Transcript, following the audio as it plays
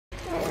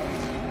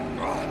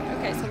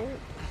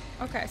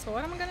Okay, so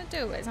what I'm gonna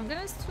do is I'm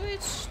gonna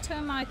switch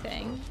to my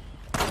thing.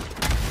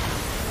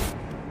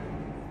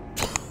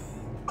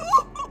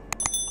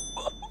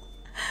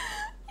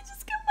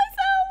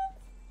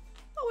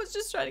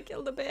 Just trying to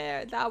kill the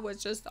bear. That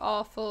was just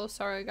awful.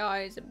 Sorry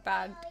guys,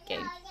 bad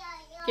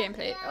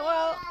gameplay.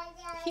 Well,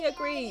 he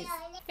agrees.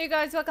 Hey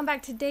guys, welcome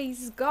back to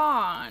Days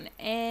Gone.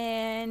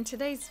 And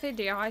today's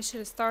video, I should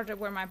have started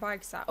where my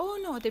bike's at.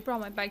 Oh no, they brought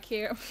my bike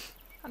here.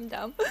 I'm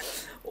dumb.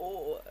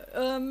 Oh,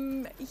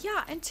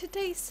 yeah, in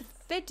today's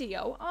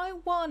video, I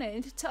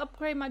wanted to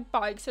upgrade my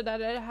bike so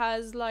that it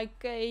has like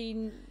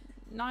a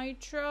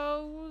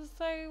nitros,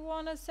 I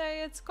want to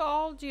say it's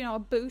called, you know, a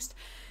boost.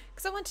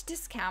 Because I went to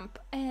this camp,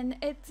 and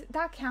it's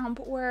that camp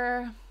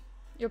where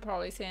you'll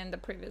probably see in the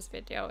previous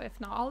video.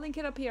 If not, I'll link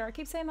it up here. I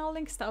keep saying I'll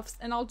link stuff,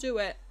 and I'll do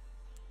it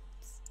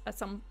at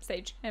some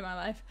stage in my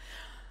life.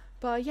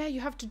 But yeah, you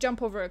have to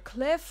jump over a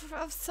cliff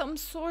of some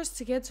sort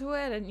to get to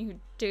it, and you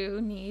do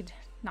need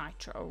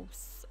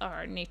nitros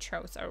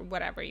or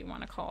whatever you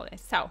want to call it.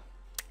 So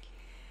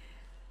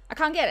I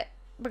can't get it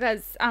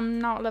because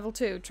I'm not level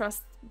 2,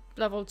 trust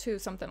level 2,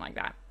 something like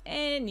that.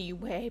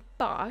 Anyway,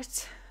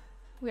 but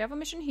we have a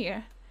mission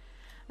here.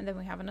 And then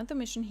we have another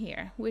mission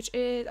here, which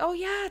is, oh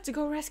yeah, to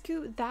go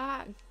rescue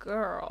that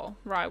girl.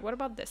 Right, what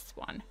about this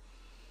one?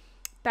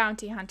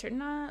 Bounty hunter,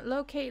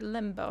 locate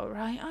Limbo,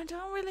 right? I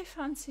don't really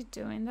fancy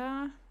doing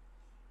that,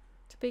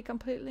 to be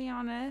completely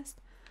honest.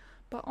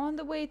 But on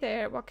the way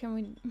there, what can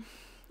we,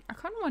 I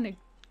kind of want to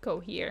go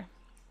here.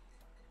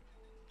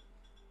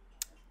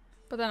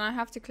 But then I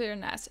have to clear a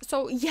nest.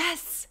 So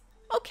yes,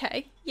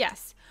 okay,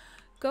 yes.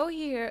 Go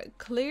here,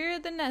 clear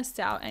the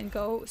nest out, and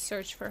go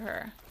search for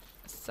her.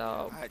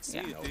 So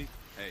yeah,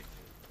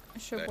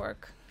 it should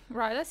work.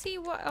 Right, let's see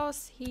what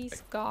else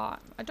he's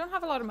got. I don't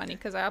have a lot of money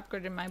because I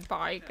upgraded my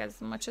bike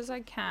as much as I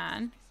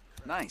can.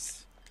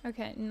 Nice.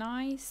 Okay,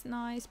 nice.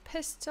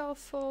 Pistol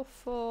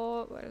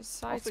full. Where's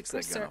side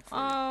splitter?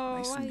 Oh,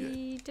 nice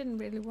I didn't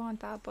really want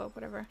that, but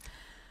whatever.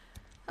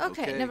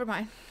 Okay, never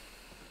mind.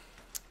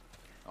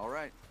 All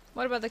right.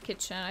 What about the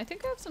kitchen? I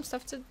think I have some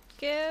stuff to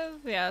give.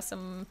 Yeah,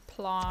 some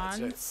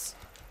plants.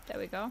 There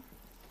we go.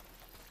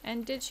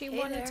 And did she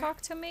want to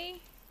talk to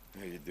me?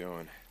 How you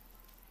doing?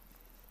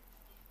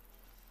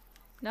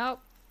 Nope.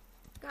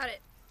 Got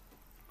it.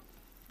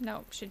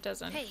 Nope, she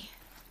doesn't. Hey.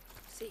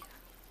 See ya.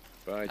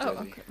 Bye, oh,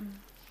 Jesse. okay.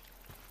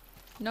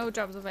 No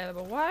jobs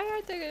available. Why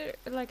are there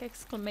like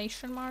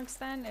exclamation marks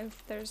then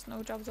if there's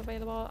no jobs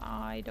available?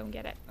 I don't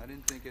get it. I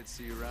didn't think I'd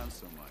see you around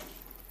so much.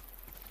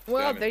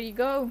 Well, there you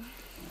go.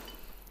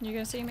 You're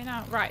gonna see me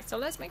now. Right, so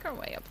let's make our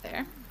way up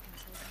there.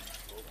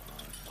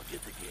 I'll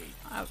get the gate.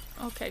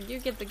 Okay, you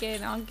get the gate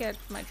and I'll get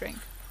my drink.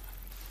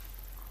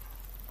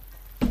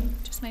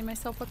 Just made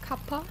myself a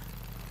cuppa.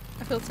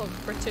 I feel so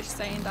British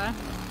saying that.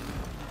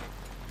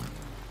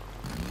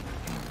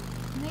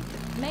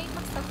 Made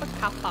myself a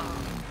cuppa.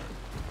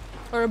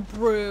 Or a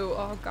brew,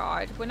 oh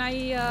god. When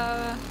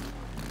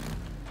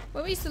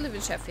we used to live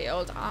in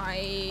Sheffield,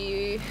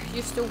 I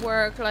used to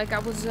work, like I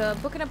was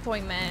booking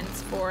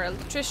appointments for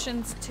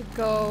electricians to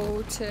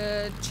go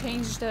to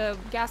change the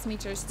gas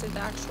meters to the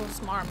actual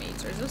smart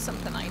meters or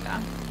something like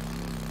that.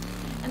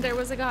 And there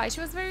was a guy,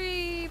 she was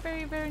very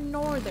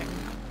northern,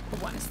 I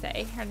want to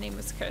say. Her name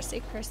was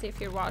Kirsty. Kirsty,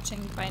 if you're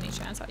watching by any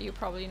chance, you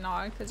probably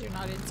not because you're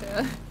not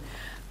into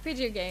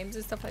video games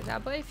and stuff like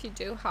that. But if you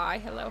do, hi,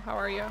 hello, how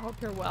are you? I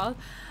hope you're well.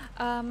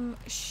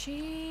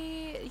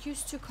 She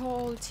used to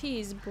call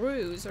teas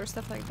brews or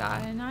stuff like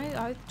that, and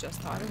I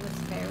just thought it was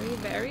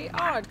very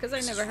odd because I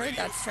never heard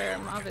that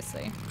term,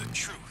 obviously. The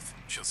truth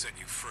shall set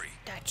you free.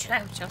 The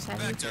truth shall set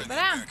you free.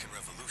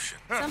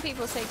 But some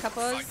people say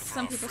cuppas,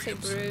 some people say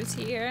brews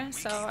here,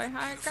 so I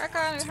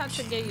kind of had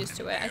to get used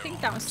to it. I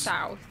think down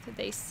south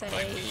they say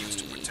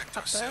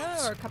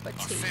cuppa or cup of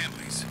tea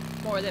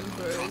more than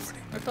brews.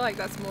 I feel like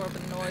that's more of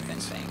a northern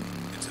thing.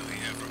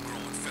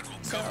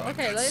 So,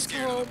 okay, let's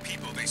hope.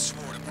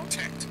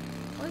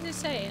 What is it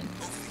saying?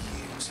 Over the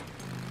years,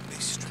 they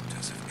stripped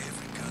us of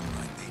every gun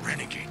right they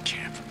Renegade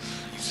camp.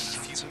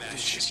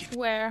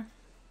 Where?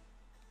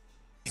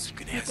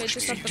 Okay,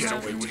 just up the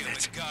mountain.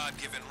 the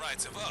God-given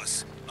rights of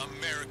us,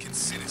 American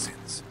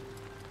citizens.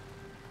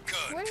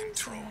 Gun Where is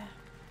control. that?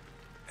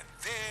 And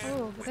then,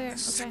 Oh, over there. the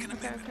Second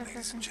Okay. Amendment,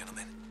 ladies and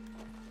gentlemen.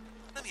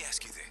 Let me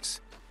ask you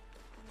this.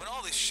 When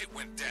all this shit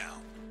went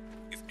down,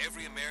 if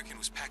every American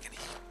was packing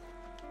heat,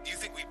 do you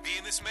think we'd be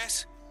in this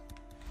mess?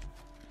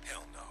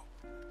 Hell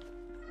no.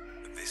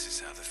 But this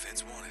is how the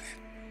feds wanted it.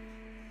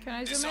 Can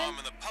I zoom in?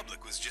 Disarming the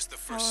public was just the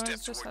first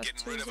step just toward have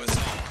getting to rid of zoom us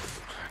all.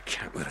 I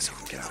can't let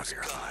anyone get out of here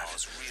Gun alive.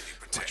 laws really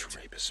Bunch protect. of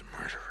rapists and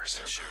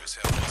murderers. Sure as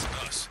hell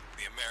wasn't us,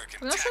 the American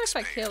I'm not sure if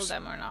I taxpayers. killed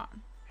them or not.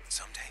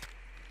 Someday,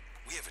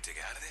 we ever dig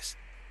out of this,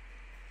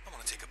 I'm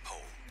gonna take a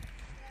poll.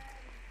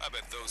 I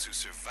bet those who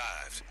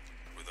survived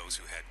were those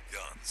who had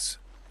guns.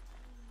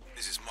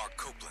 This is Mark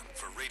Copeland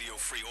for Radio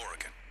Free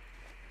Oregon.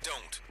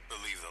 Don't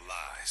believe the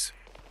lies.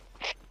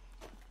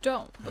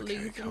 Don't Okay,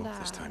 believe in Cope, that.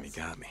 this time you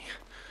got me.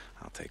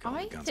 I'll take all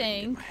I the guns I can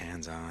think- get my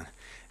hands on.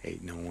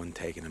 Ain't no one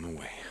taking them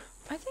away.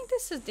 I think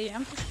this is the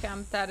ambush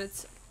camp that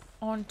it's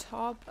on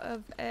top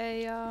of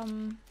a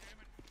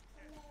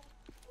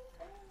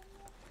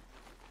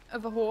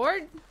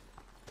horde?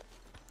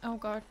 Oh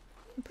god.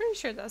 I'm pretty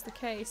sure that's the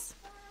case.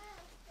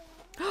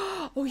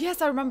 Oh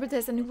yes, I remember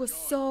this, and it was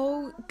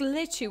so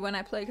glitchy when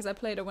I played, because I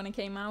played it when it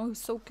came out. It was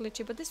so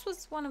glitchy, but this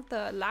was one of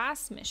the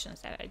last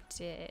missions that I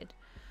did,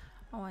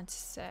 I want to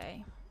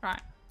say.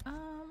 Right.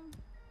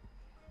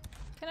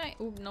 Can I...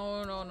 Oh,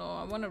 no, no, no.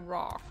 I want a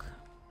rock.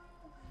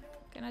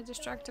 Can I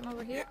distract him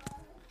over here?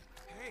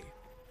 Hey.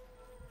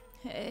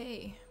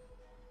 Hey.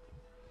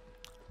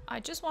 I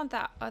just want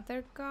that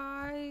other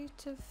guy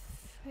to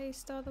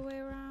face the other way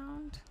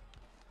around.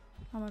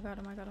 Oh my god,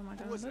 oh my god, oh my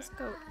god. Let's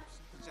go.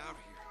 He's out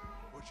here.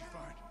 What'd you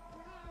find?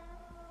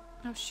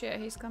 Oh shit,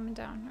 he's coming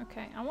down.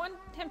 Okay, I want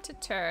him to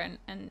turn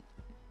and...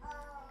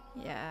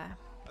 Yeah.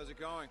 How's it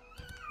going?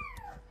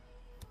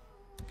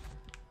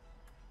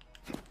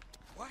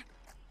 What?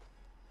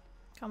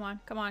 Come on,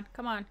 come on,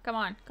 come on, come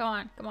on, come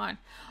on, come on.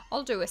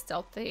 I'll do a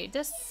stealthy.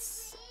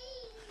 This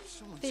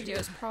video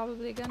is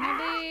probably gonna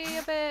be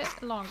a bit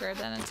longer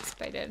than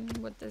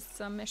anticipated with this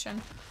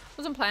mission.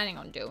 Wasn't planning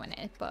on doing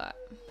it, but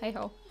hey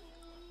ho.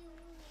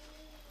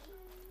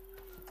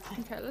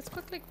 Okay, let's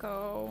quickly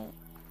go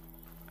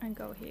and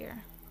go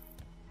here.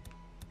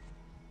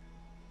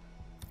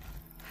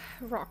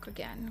 Rock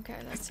again.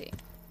 Okay, let's see.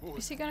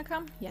 Is he gonna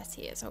come? Yes,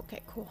 he is.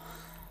 Okay, cool.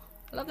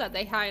 I love that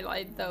they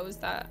highlight those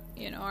that,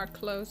 you know, are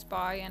close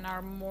by and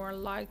are more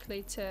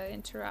likely to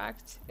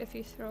interact if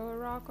you throw a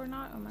rock or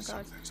not. Oh my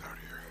god. Something's out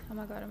here. Oh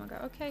my god, oh my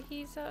god. Okay,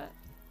 he's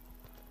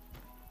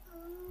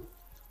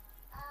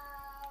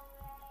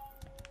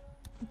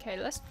Okay,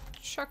 let's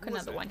chuck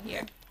another one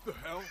here. The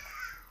hell?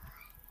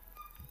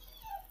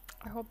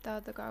 I hope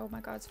that the guy... Oh my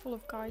god, it's full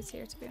of guys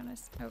here, to be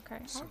honest. Okay,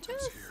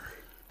 Something's here.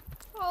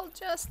 I'll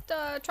just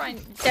try and...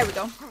 There we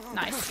go.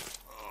 Nice.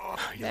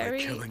 You Very,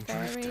 like killing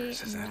very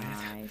drifters, is that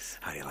nice. it?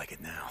 How do you like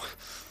it now?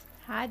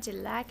 How'd you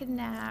like it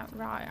now?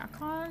 Right, I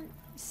can't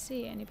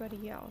see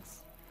anybody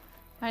else.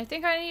 I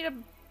think I need a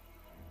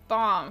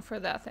bomb for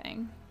that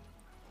thing.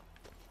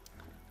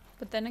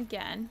 But then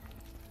again,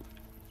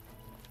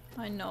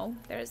 I know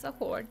there's a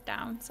horde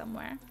down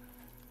somewhere.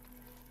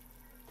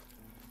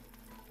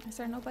 Is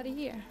there nobody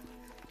here?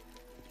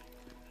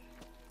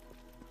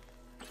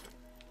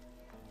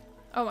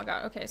 Oh my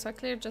god, okay, so I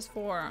cleared just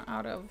 4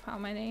 out of how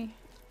many?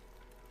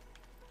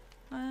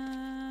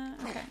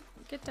 Okay,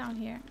 get down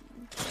here.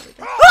 There we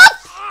go.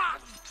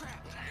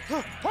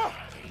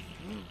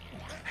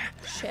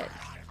 Shit.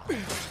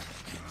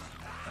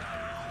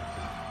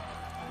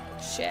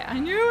 Shit, I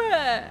knew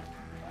it!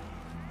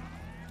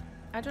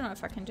 I don't know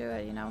if I can do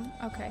it, you know.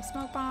 Okay,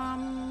 smoke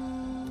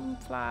bomb,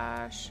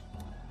 flash.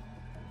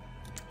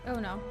 Oh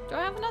no. Do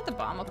I have another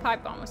bomb? A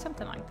pipe bomb or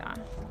something like that?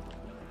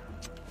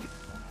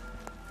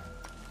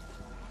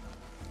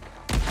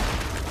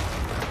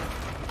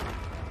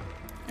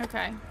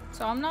 Okay,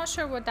 so I'm not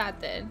sure what that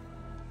did.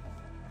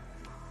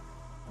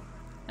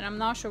 And I'm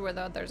not sure where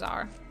the others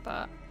are,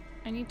 but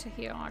I need to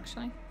heal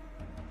actually.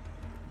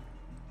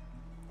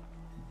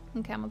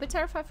 Okay, I'm a bit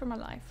terrified for my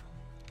life.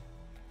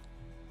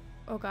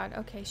 Oh god,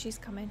 okay, she's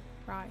coming.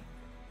 Right.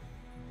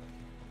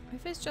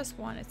 If it's just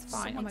one, it's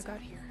fine. Oh my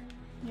god.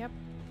 Yep.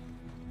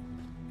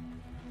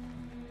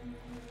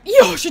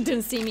 Yo, she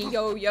didn't see me.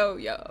 Yo, yo,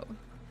 yo.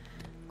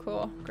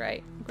 Cool.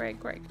 Great. Great,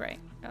 great, great.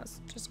 That was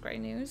just great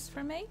news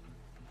for me.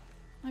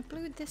 I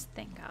blew this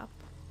thing up.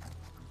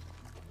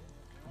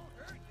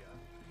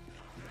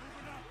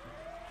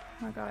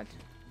 Oh my god.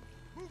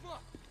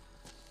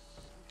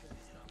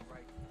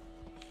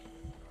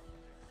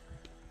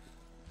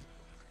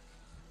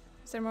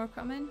 Is there more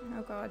coming?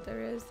 Oh god,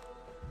 there is.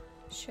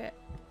 Shit.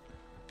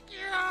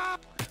 Oh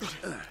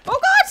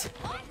god!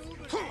 Oh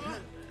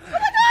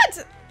my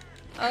god!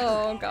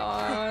 Oh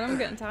god, I'm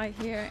gonna die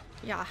here.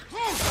 Yeah.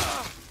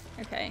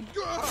 Okay.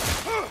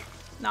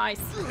 Nice.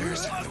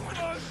 There's another one.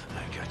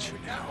 I got you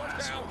now,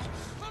 asshole.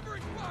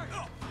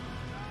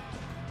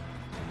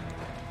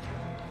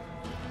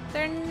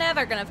 They're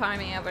never gonna find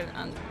me ever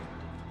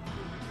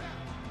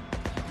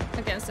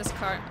against this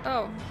cart.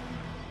 Oh.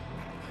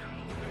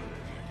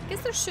 I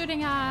guess they're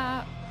shooting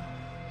at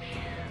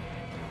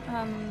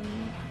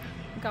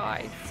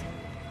guys.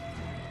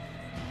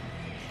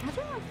 I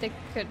don't know if they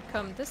could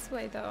come this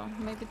way though.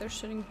 Maybe they're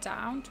shooting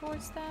down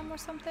towards them or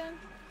something.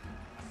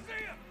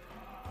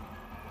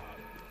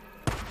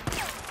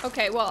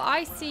 Okay, well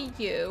I see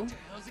you.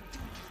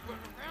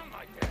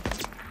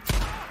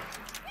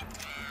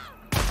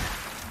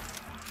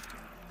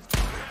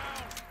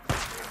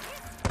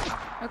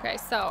 Okay,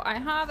 so I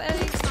have a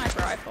sniper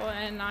rifle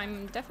and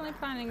I'm definitely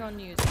planning on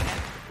using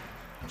it.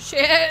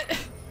 Shit!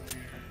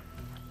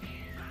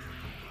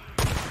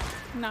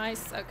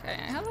 Nice, okay.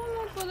 I have one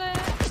more bullet.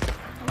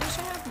 I wish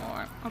I had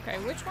more. Okay,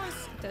 which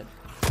one's dead?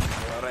 A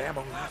lot of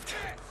ammo left.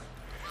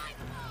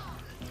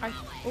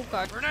 Oh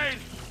god. Grenade!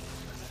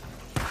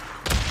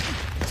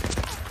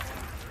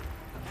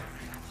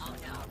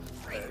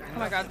 Oh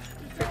my god.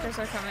 Freakers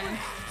are coming.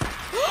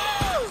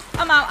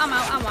 I'm out, I'm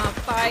out, I'm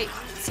out. Bye.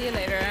 See you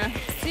later.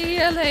 See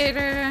you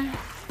later.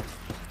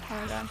 Oh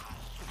my god.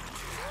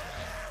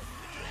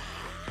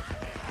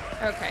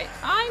 Okay,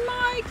 I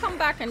might come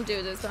back and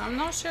do this, but I'm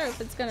not sure if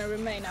it's gonna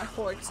remain at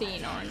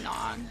 14 or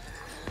not.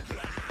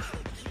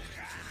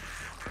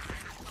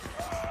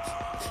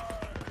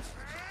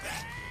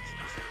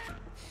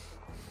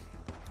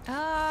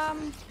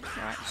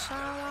 Right, shall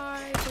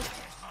I just...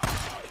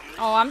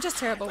 Oh, I'm just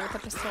terrible with the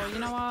pistol, you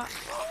know what?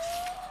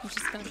 I'm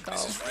just gonna go.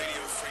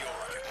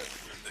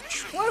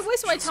 What a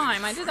waste of my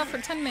time, I did that for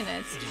 10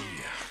 minutes.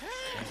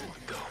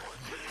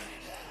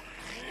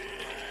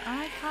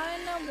 I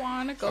kinda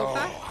wanna go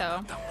back though.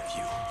 I'm done with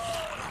you.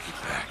 I'll be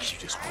back. You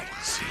just wait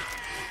and see.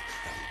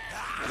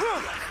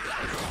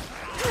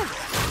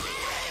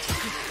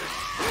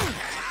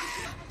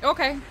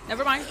 Okay,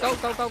 never mind. Go,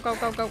 go, go, go,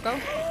 go, go, go.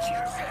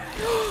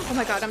 Oh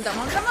my god, I'm dumb,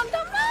 I'm dumb, I'm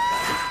dumb.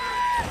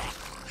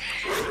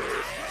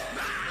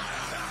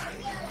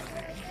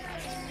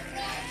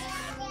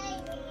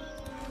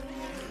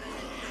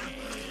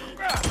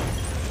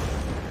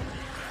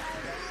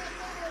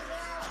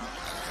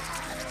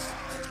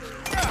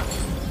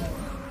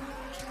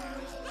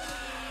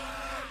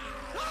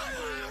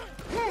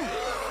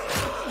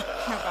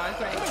 Oh god,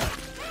 great.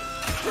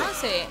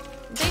 Honestly,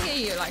 they hit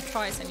you like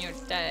twice and you're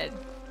dead.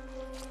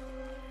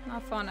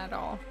 Not fun at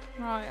all.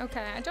 Right,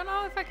 okay. I don't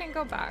know if I can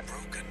go back.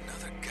 Broke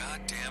another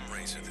goddamn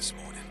razor this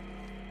morning.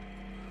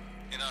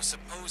 In our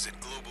supposed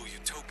global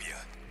utopia,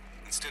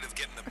 instead of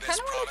getting the I best kind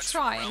of want to products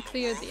try from and around the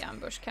clear world, the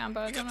ambush camp,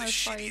 but I we don't got know the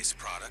if I shittiest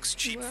products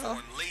cheap will.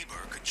 foreign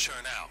labor could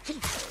churn out.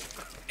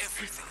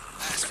 Everything in the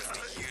last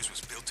 50 years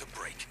was built to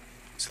break.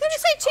 So Did that you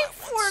say could cheap buy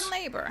foreign once,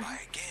 labor? Buy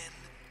again.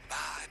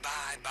 Buy.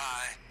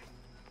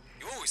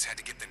 You always had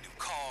to get the new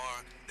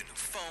car, the new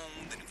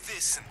phone, the new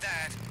this and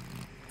that.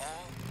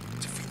 All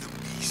to feed the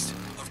beast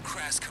of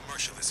crass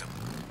commercialism.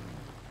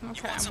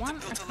 Okay, I kind of wanna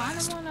put my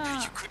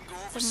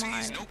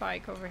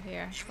bike over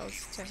here,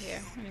 close to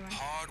here. Anyway,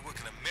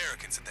 Hard-working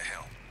Americans at the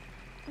helm.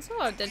 there's a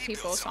lot of dead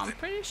people, so I'm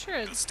pretty sure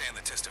It'll stand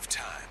the test of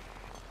time.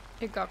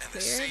 it got And the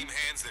cleared. same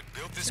hands that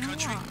built this You know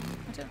country. what?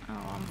 I don't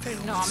know.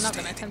 No, I'm not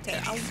gonna attempt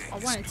it. I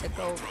wanted to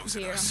go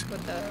here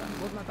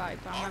with my bike,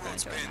 but I'm not gonna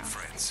Railroads do it bend, now.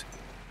 friends,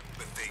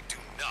 but they do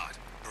not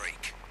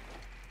break.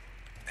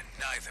 And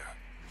neither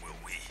will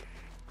we.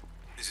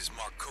 This is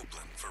Mark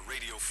Copeland for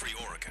Radio Free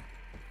Oregon.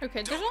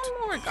 Okay, there's Don't one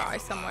more guy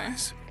believe somewhere.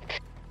 lies.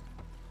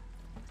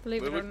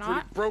 Believe it or Pretty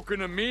not. broken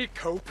to me,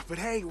 Cope. But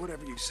hey,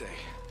 whatever you say.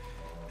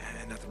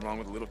 Nothing wrong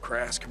with a little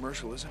crass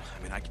commercialism.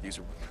 I mean, I could use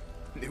a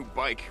new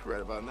bike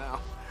right about now.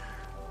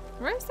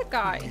 Where's the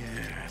guy?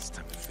 Yeah, it's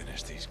time to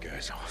finish these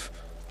guys off.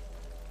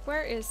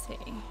 Where is he?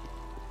 I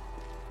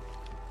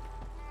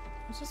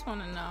just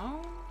want to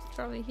know. He's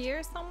probably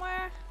here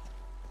somewhere.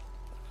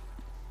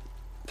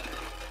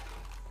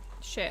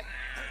 Shit.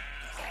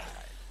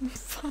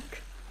 Fuck.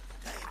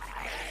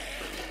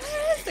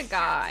 Where is the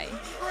guy?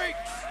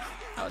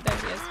 Oh, there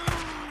he is.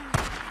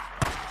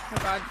 Oh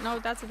god, no,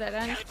 that's a dead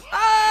end.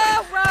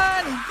 Oh,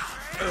 run!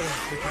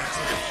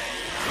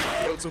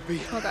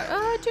 Oh god,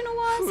 do you know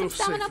what? Some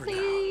stamina,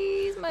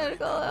 please.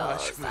 Medical. Oh,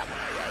 stamina.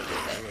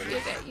 Yeah,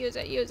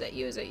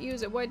 use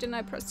it. Why didn't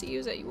I press to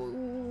use it?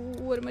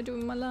 What am I doing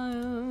with my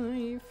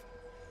life?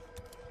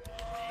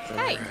 Hey. All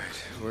right,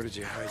 where did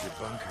you hide your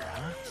bunker,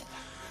 huh?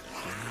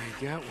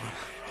 You got one.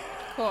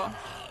 Cool.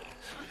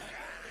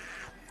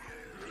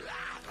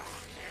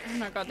 Oh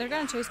my god, they're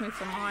gonna chase me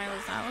for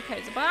miles now.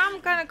 Okay, so, but I'm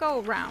gonna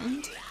go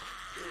around.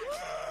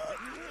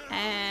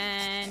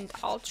 And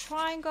I'll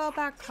try and go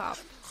back up.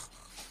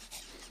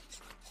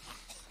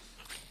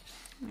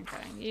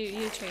 Okay,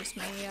 you chase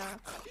me, yeah.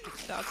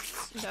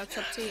 That's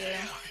up to you.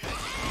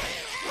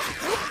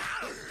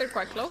 Oop, they're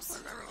quite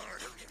close.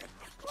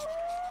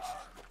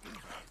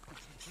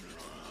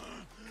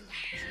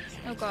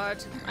 Oh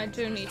god, I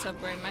do need to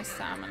upgrade my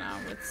stamina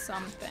with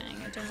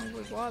something. I don't know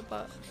with what,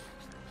 but...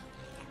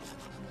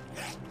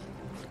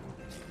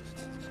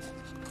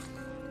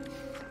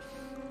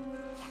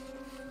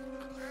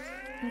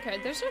 Okay,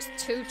 there's just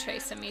two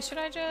chasing me. Should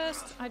I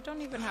just... I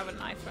don't even have a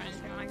knife or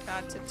anything like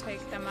that to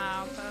take them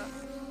out, but...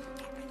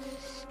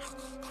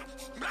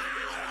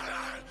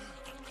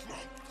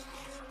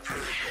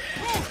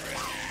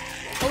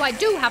 Oh, I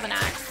do have an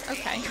axe.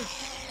 Okay.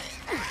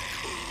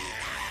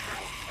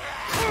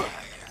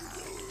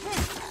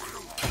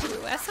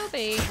 Ooh, SOB.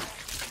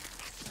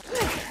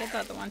 Get the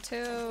other one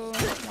too.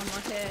 One more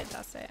hit.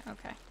 That's it.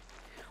 Okay.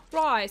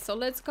 Right, so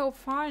let's go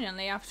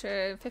finally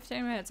after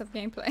 15 minutes of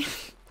gameplay.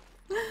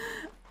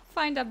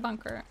 Find that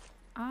bunker.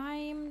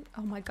 Oh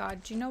my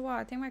god, do you know what?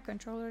 I think my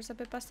controller is a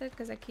bit busted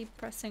because I keep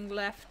pressing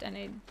left and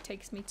it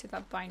takes me to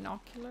that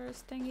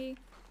binoculars thingy.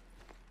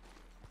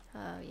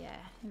 Oh yeah,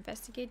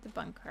 investigate the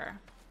bunker.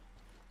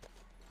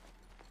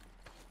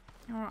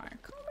 Alright, I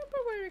can't remember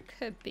where it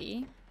could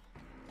be.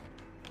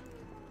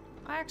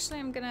 I actually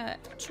am gonna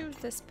choose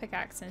this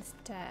pickaxe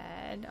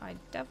instead. I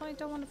definitely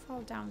don't want to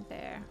fall down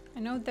there. I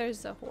know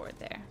there's a horde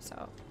there,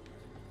 so...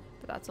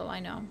 But that's all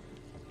I know.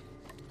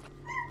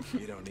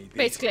 You don't need these.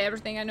 Basically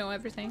everything, I know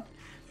everything.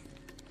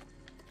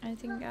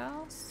 Anything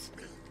else?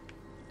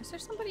 Is there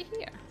somebody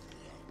here?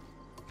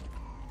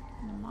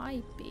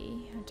 Might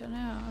be, I don't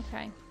know,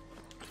 okay.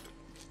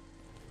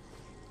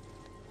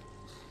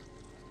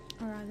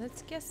 Alright,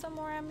 let's get some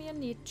more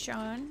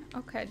ammunition.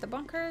 Okay, the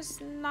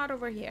bunker's not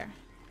over here,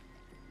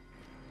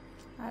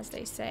 as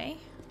they say,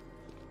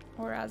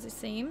 or as it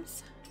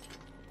seems,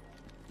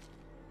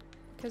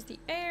 because the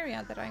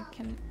area that I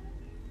can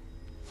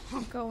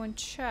go and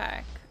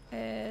check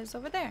is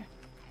over there.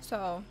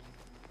 So,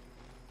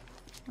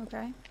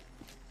 okay.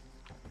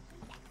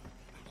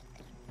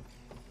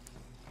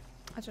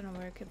 I don't know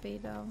where it could be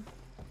though.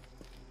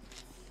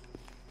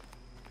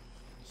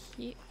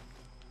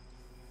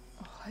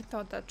 Oh, I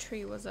thought that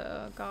tree was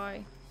a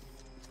guy.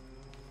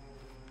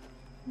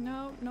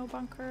 No, no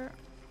bunker.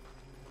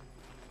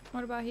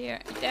 What about here?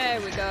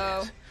 There we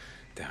go.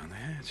 Down the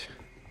hatch.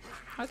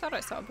 I thought I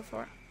saw it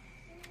before.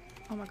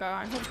 Oh my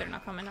god, I hope they're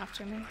not coming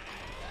after me.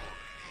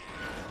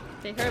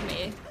 They heard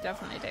me.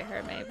 Definitely they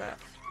heard me, but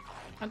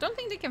I don't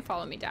think they can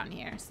follow me down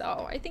here.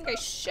 So I think I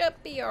should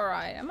be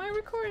alright. Am I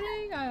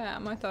recording? I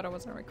am. I thought I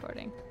wasn't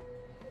recording.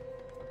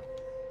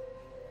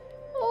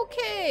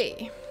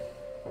 Okay.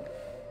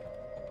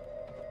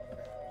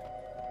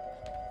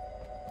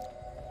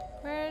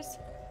 Where's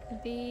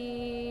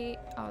the...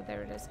 Oh,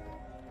 there it is.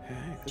 Hey,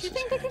 Do you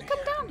think they can come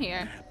down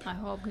here? I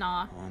hope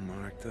not. All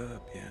marked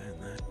up, yeah,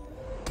 and that.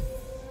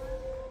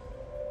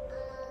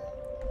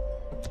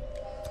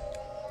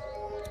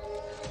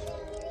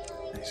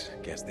 Nice.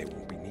 Guess they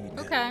won't be needing it.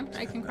 Okay,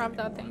 I can grab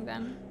that thing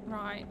then.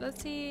 Right,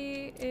 let's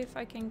see if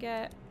I can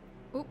get...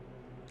 Oop.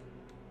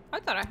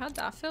 I thought I had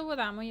that. Fill with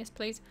ammo, yes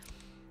please.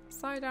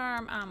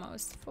 Sidearm ammo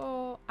is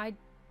full. I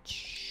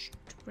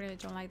really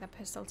don't like that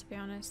pistol, to be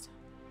honest.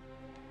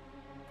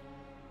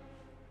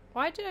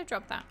 Why did I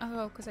drop that?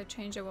 Oh, because I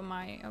changed it with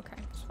my... Okay,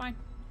 it's fine.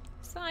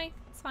 It's fine,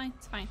 it's fine,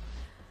 it's fine.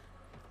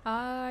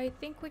 I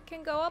think we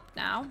can go up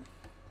now.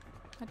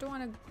 I don't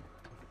want to...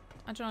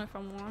 I don't know if I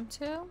want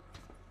to.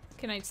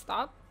 Can I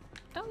stop?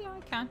 Oh yeah, I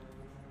can.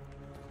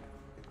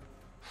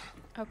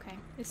 Okay,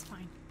 it's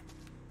fine.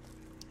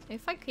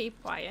 If I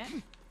keep quiet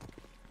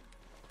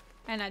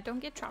and I don't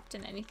get trapped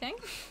in anything,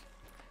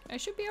 I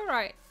should be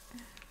alright.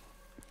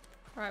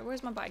 Alright,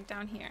 where's my bike?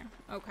 Down here.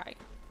 Okay.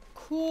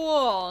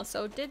 Cool.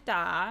 So did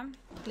that.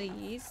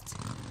 Pleased.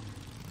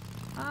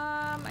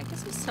 I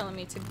guess it's telling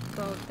me to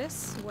go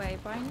this way,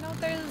 but I know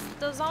there's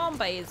the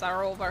zombies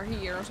are over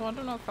here, so I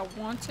don't know if I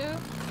want to.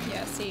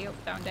 Yeah, see,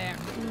 down there.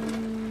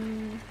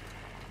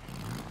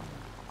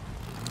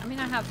 I mean,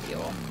 I have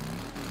fuel.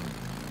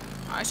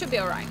 Oh, I should be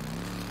alright.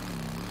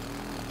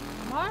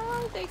 Why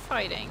are they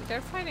fighting?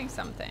 They're fighting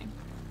something.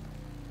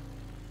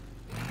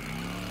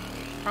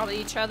 Probably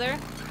each other?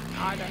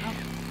 Oh, I don't know.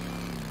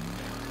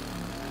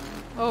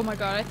 Oh my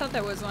god, I thought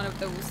that was one of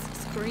those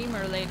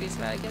screamer ladies,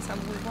 but I guess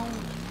we won't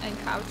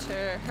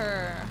encounter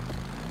her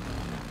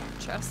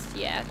just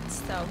yet,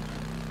 so.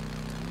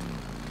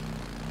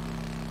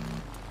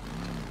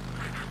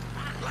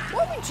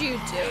 What would you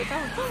do?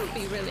 That would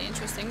be really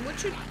interesting.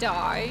 Would you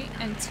die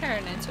and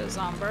turn into a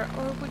zombie,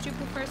 or would you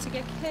prefer to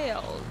get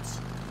killed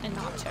and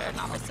not turn,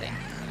 obviously?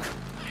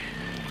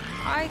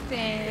 I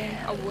think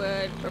I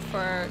would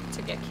prefer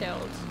to get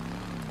killed.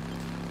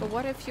 But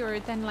what if you're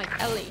then like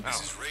Ellie?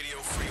 This is Radio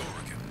Free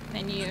Oregon.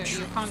 Then you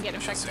can't get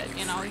infected,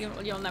 you know?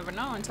 You'll never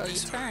know until you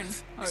turn.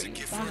 Or you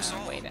want to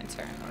wait and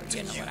turn, or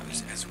you know what I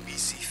mean. As we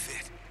see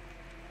fit.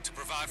 To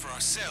provide for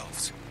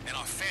ourselves and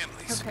our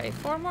families. Okay,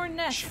 4 more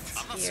nests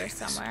here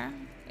somewhere.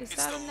 Is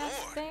that a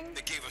nest thing?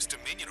 They gave us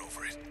dominion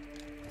over it.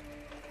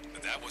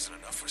 But that wasn't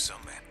enough for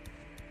some men.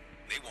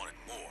 They wanted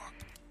more.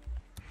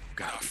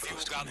 When our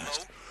fuel got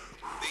low,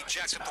 they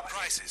jacked up the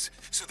prices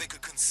so they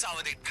could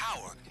consolidate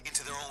power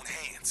into their own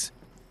hands.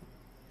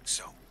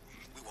 So,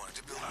 we wanted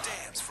to build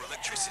dams for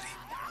electricity.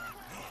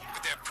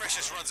 But their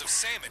precious runs of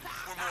salmon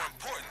were more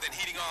important than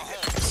heating our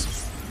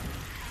homes.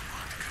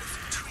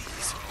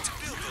 Trees to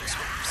build those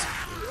homes.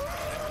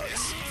 And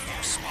yes,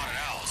 spotted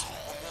owls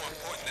were more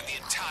important than the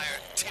entire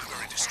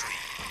timber industry.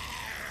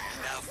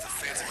 Now the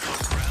feds have come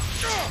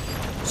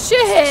around.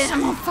 Shit!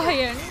 I'm on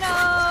fire!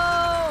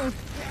 No!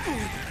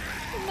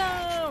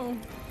 No!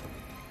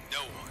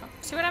 No one.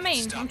 See what I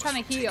mean? I'm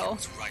trying to heal.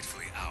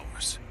 Rightfully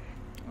ours.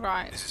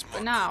 Right, This is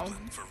but Mark now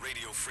Copeland for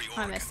Radio Free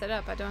I Oregon. messed it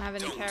up. I don't have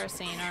any Don't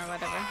kerosene or believe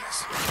whatever.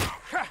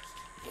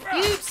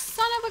 lies. You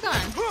son of a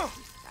gun!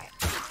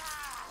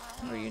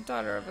 Or you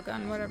daughter of a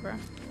gun, whatever.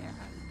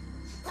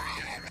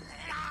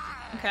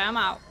 Okay, I'm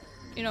out.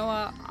 You know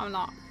what? I'm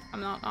not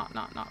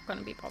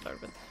gonna be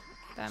bothered with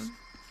them.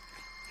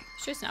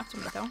 She's chasing after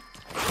me though.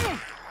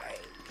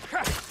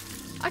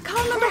 I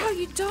can't remember how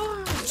you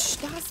dodge.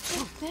 That's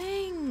the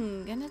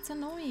thing, and it's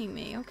annoying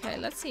me. Okay,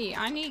 let's see.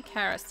 I need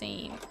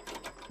kerosene.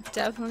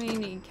 Definitely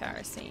need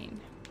kerosene.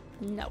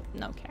 No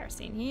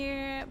kerosene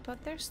here,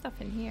 but there's stuff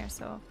in here,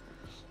 so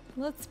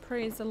let's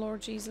praise the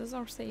Lord Jesus,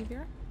 our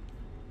Savior.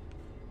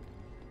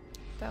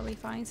 Did we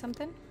find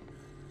something?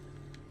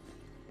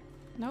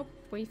 Nope.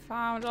 We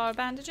found a lot of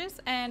bandages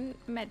and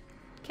med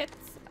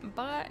kits,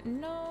 but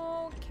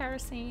no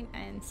kerosene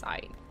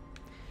inside.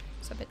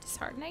 It's a bit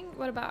disheartening.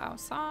 What about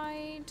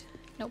outside?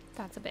 Nope,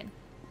 that's a bin.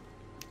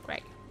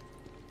 Great.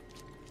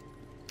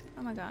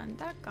 Oh my god,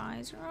 that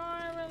guy's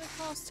really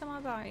close to my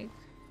bike.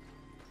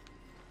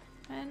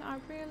 And I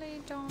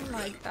really don't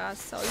like that,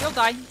 so you'll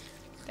die.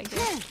 Thank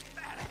you.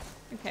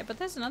 Okay, but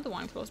there's another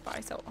one close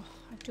by, so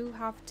I do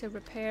have to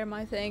repair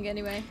my thing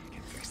anyway.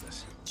 Can't fix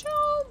this. So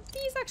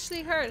these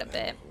actually hurt a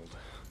bit.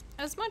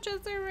 As much as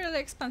they're really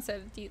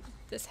expensive,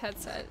 this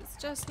headset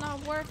is just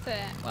not worth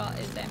it. Well,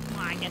 is it?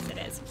 Well, I guess it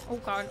is. Oh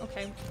god,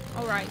 okay.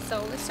 Alright,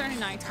 so it's starting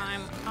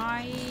nighttime.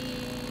 I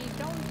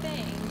don't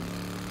think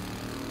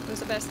it was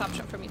the best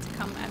option for me to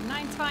come at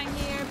nighttime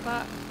here,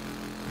 but...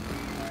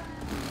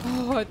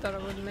 Oh, I thought I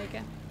wouldn't make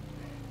it.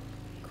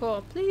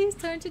 Cool. Please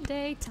turn to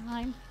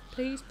daytime.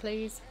 Please,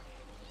 please.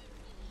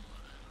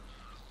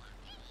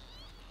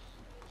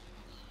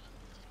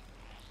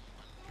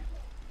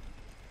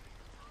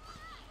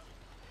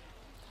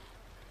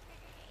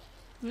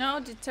 No,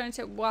 it turns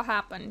out what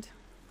happened.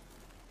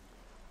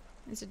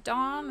 Is it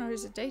dawn or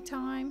is it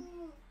daytime?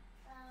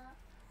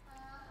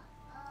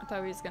 I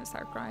thought he was gonna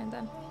start crying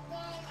then.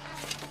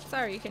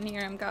 Sorry you can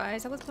hear him,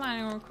 guys. I was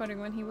planning on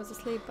recording when he was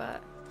asleep,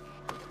 but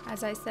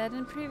as I said in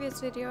a previous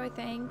video, I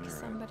think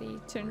somebody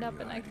turned up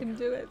and I couldn't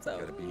do it, so.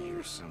 Gotta be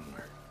here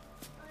somewhere.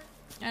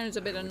 And it's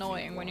a bit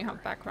annoying when you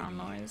have background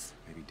noise.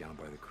 Maybe down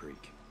by the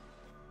creek.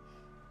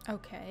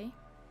 Okay.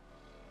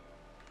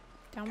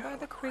 Down by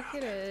the creek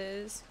it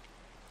is.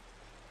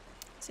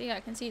 See,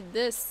 I can see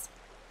this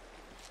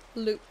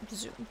loop.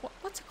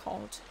 What's it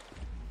called?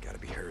 Gotta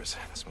be hers.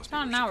 This must be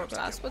Not where an she comes to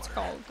hourglass. get What's it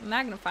water. called? A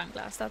magnifying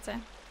glass. That's it.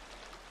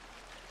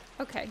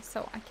 Okay,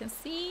 so I can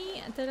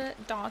see the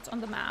dots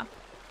on the map.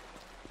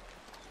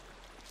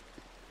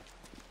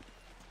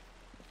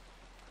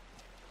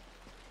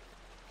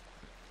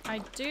 I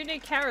do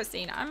need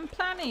kerosene. I'm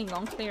planning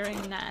on clearing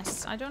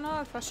nests. I don't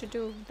know if I should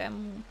do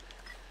them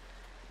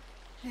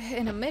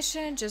in a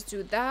mission, just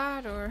do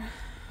that, or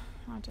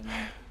I don't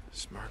know.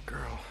 Smart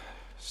girl.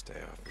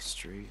 Stay off the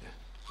street.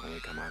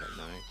 Only come out at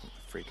night when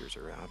the freakers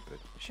are out, but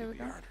There we should be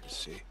go. harder to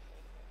see.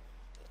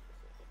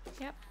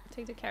 Yep,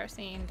 take the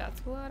kerosene.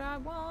 That's what I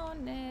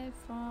wanted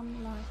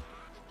from life.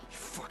 You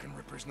fucking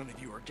rippers, none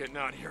of you are getting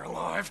out of here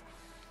alive.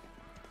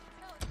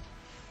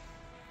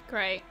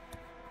 Great.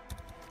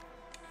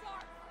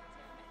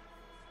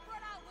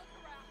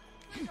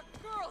 There's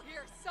a girl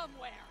here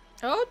somewhere.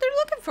 Oh, they're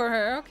looking for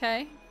her.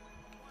 Okay.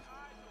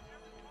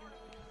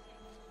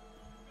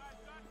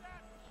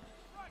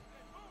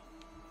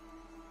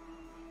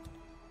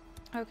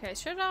 Okay,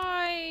 should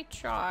I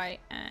try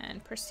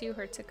and pursue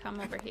her to come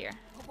over here?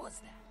 What was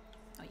that?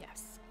 Oh,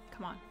 yes.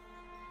 Come on.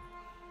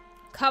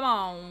 Come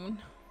on.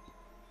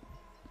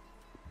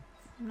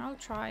 And I'll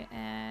try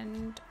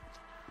and...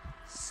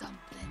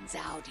 Something's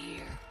out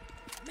here.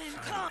 Men,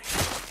 come!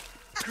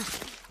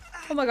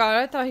 Oh my god,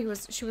 I thought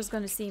she was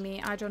gonna see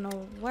me. I don't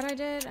know what I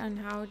did and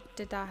how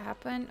did that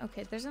happen.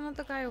 Okay, there's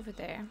another guy over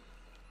there.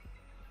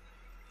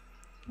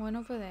 One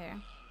over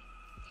there.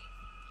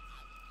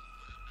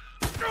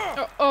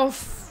 Oh,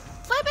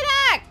 flippin'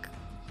 heck!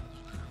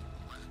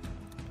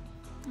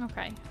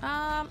 Okay,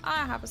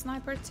 I have a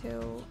sniper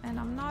too, and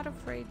I'm not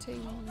afraid to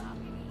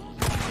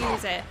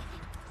use it.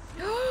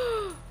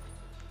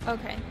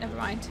 Okay, never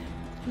mind.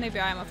 Maybe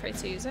I am afraid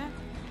to use it.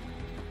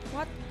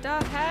 What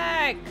the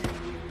heck?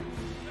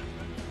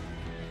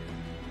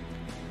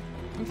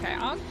 Okay,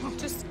 I'll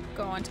just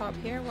go on top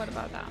here. What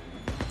about that?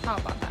 How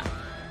about that?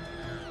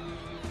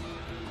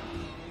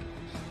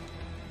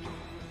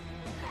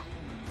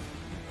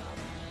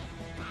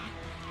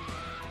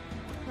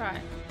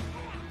 Right.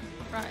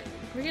 Right.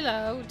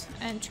 Reload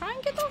and try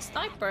and get those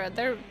sniper.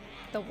 They're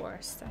the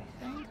worst, I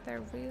think.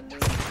 They're really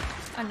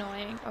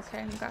annoying.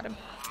 Okay, got him.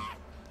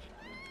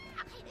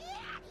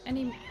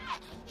 Any...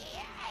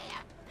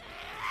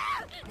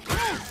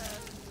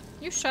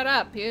 You shut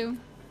up, you.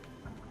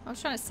 I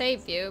was trying to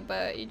save you,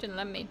 but you didn't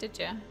let me, did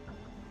you?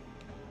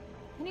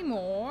 Any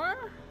more?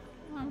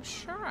 I'm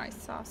sure I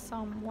saw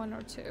one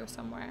or two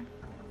somewhere.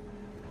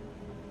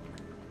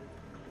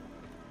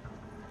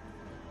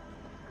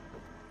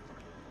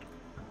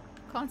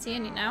 Can't see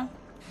any now.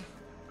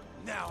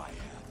 Now I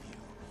have you.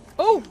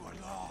 Oh! You are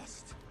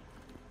lost.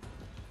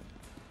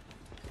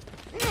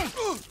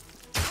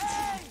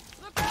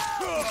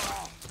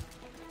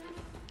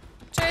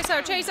 Chase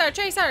her, chase her,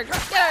 chase her! Get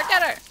her,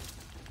 get her!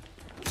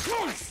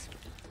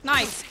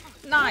 Nice!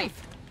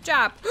 Knife!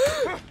 Jab!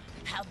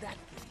 How'd that?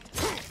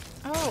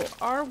 Oh,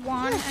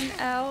 R1 and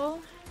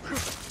L.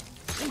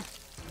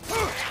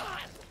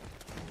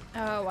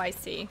 Oh, I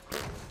see.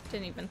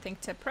 Didn't even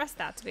think to press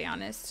that, to be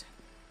honest.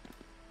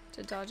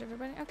 To dodge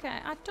everybody. Okay,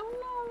 I don't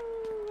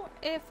know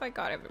if I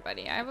got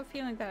everybody. I have a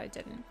feeling that I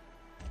didn't.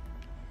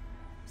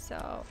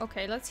 So,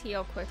 okay, let's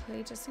heal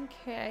quickly, just in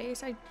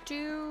case. I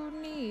do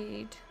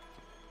need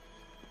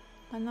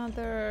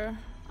another,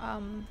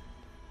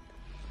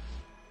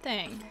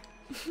 thing.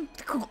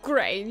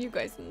 Great, you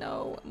guys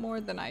know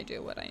more than I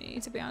do what I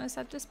need, to be honest,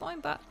 at this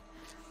point, but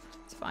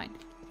it's fine.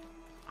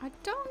 I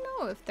don't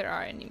know if there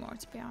are any more,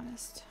 to be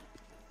honest.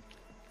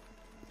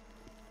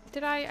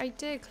 I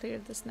did clear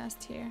this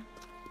nest here.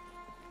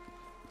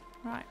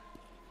 Right.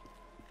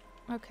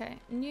 Okay,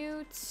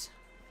 newts.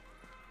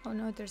 Oh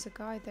no, there's a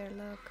guy there,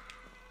 look.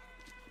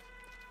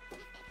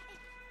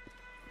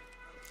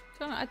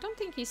 I don't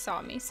think he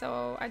saw me,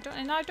 so I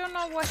don't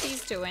know what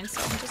he's doing,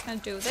 so I'm just gonna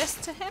do this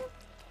to him.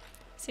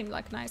 Seemed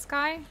like a nice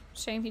guy.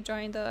 Shame he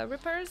joined the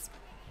Rippers.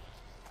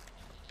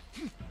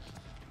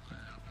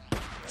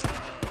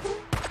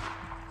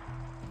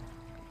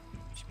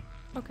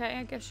 Okay,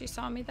 I guess she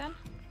saw me then.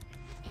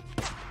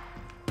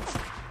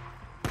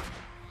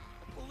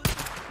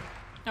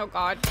 Oh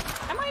god.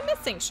 Am I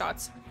missing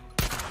shots?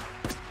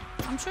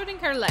 I'm shooting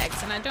her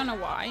legs and I don't know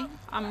why.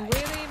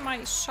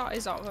 My shot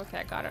is off. Okay,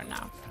 I got her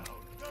now.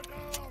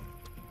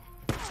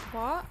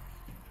 What?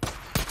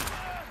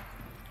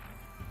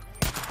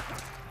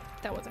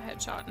 That was a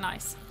headshot.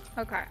 Nice.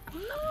 Okay.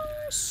 I'm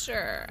not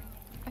sure.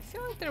 I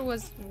feel like there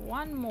was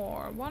one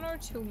or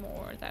two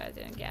more that I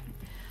didn't get.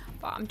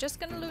 But I'm just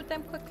gonna loot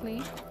them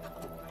quickly.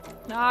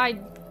 I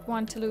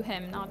want to loot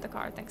him, not the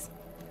car. Thanks.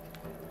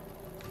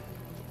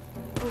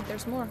 Oh,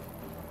 there's more.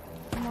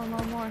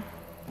 More.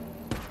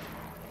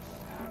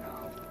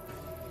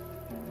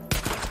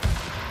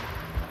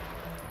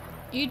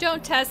 You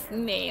don't test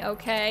me,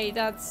 okay?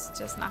 That's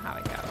just not how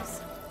it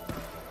goes.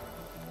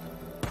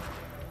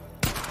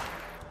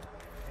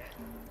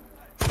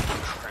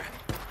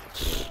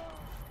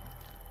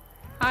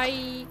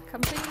 I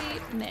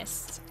completely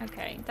missed.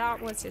 Okay,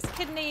 that was his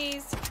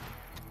kidneys.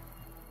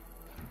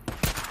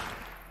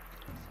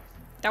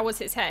 That was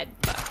his head,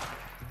 but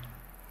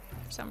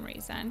for some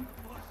reason,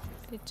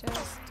 it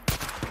just...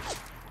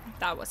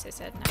 That was his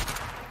head now.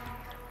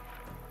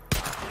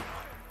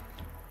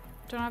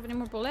 Don't have any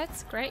more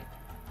bullets? Great.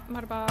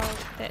 What about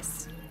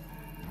this?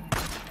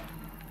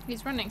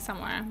 He's running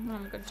somewhere.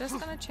 I'm just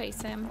gonna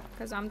chase him,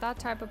 because I'm that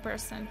type of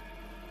person.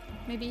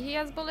 Maybe he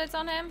has bullets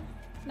on him?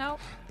 No.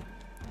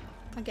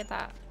 I'll get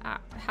that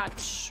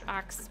hatch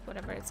axe,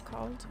 whatever it's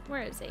called.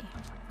 Where is he?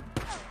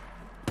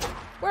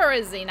 Where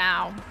is he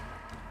now?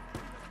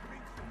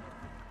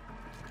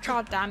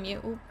 God damn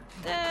you. Oop.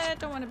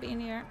 Don't want to be in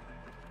here,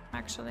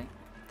 actually.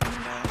 I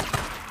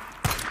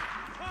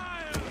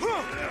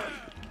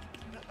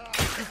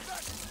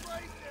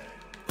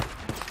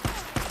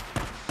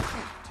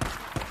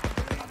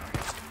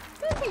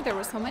didn't think there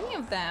were so many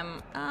of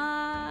them.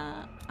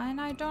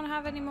 And I don't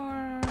have any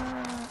more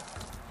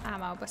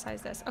ammo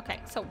besides this. Okay,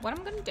 so what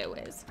I'm gonna do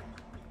is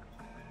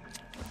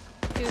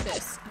do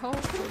this.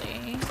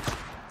 Hopefully.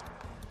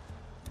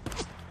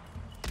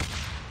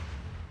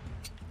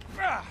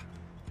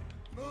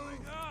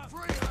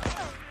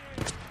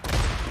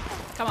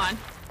 Come on.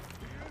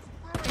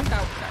 I think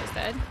that guy's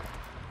dead.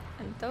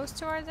 And those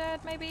two are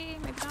dead, maybe?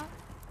 Maybe not.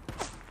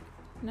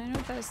 And I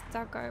know there's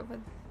that guy over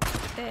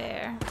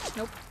there.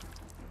 Nope.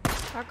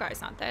 That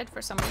guy's not dead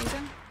for some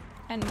reason.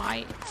 And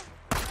my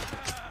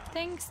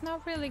thing's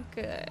not really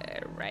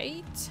good,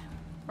 right?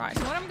 Right,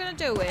 so what I'm gonna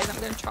do is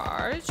I'm gonna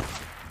charge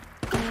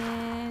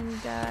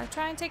and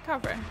try and take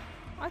cover.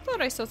 I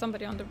thought I saw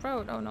somebody on the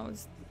road. Oh no,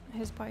 it's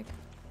his bike.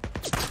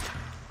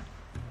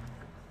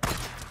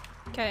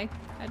 Okay,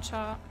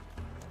 headshot.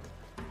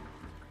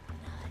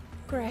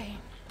 Great.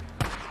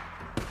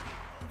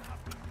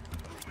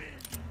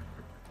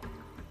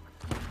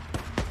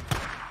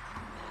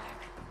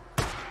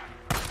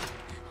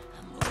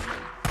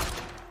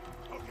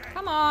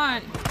 Come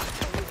on!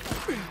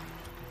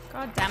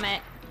 God damn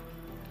it.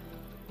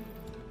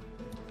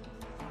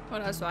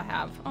 What else do I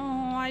have? Oh,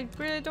 I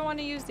really don't want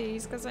to use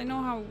these because I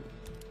know how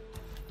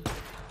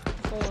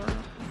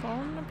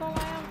vulnerable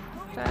I am.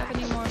 Do I have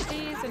any more of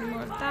these? Any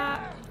more of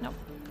that? Nope.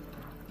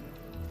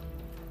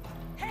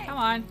 Come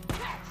on.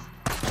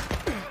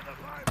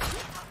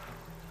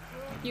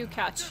 You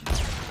catch.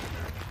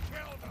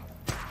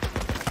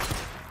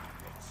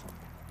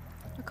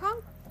 I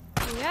can't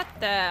get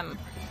them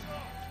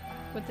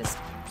with this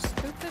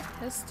stupid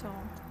pistol.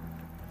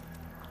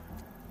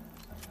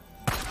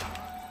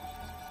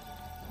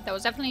 That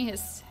was definitely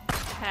his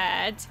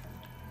head.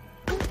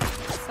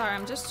 Sorry,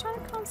 I'm just trying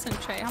to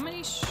concentrate. How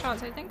many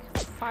shots? I think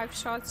 5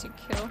 shots you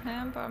kill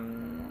him, but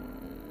I'm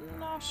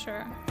not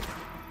sure.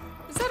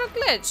 Is that a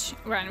glitch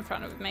right in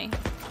front of me?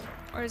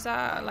 Or is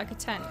that like a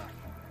tent?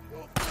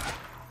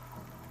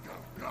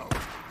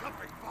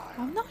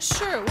 I'm not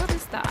sure. What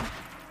is that?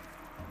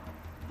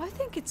 I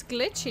think it's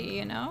glitchy,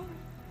 you know?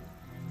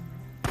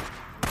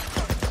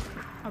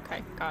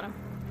 Okay, got him.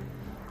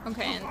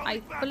 Okay, and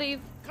I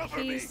believe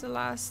he's the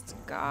last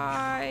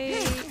guy.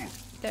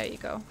 There you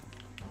go.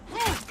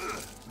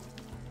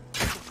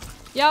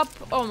 Yup.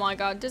 Oh my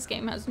god, this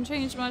game hasn't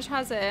changed much,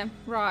 has it?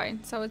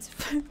 Right, so it's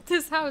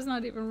this house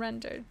not even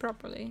rendered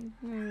properly.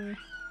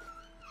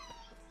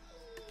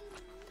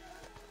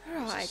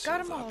 Right,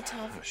 got a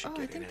Molotov.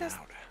 Oh, I think that's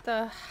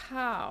the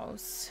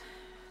house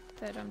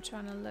that I'm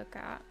trying to look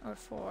at or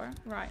for.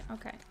 Right,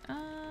 okay.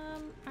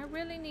 I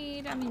really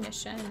need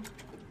ammunition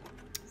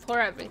for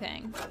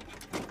everything.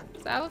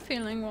 So I have a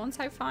feeling once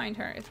I find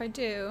her, if I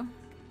do,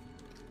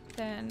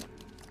 then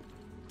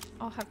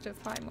I'll have to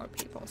find more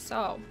people.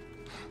 So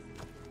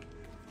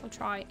I'll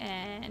try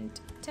and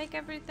take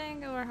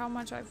everything, or how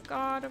much I've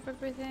got of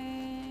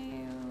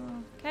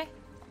everything. Okay.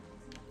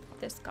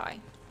 This guy.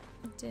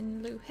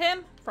 Didn't loot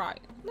him. Right.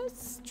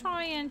 Let's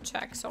try and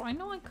check. So I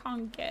know I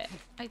can't get...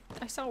 I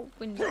saw a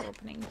window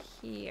opening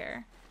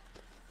here.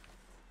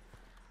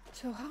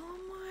 So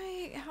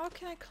how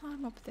can I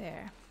climb up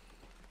there?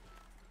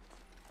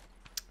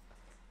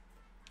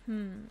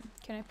 Can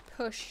I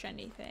push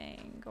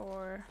anything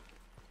or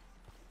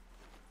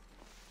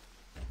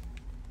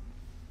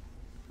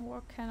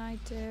what can I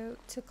do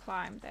to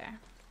climb there?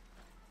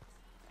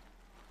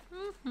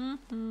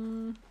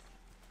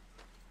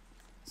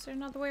 Is there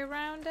another way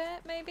around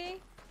it,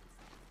 maybe?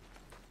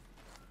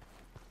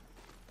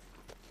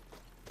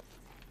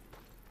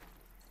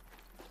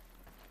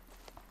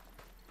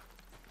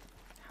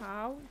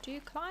 How do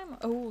you climb?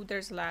 Oh,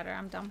 there's a ladder.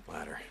 I'm dumb.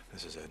 Ladder.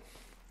 This is it.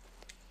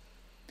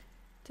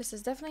 This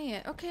is definitely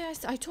it. Okay,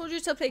 I told you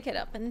to pick it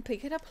up, and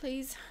pick it up,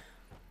 please.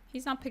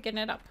 He's not picking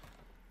it up.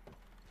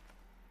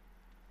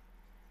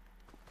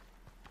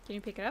 Can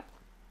you pick it up?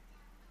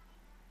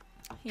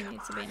 He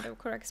needs to be in the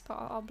correct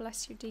spot. Oh,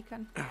 bless you,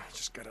 Deacon.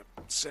 Just gotta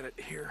set it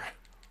here.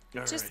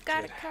 All Just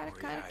right,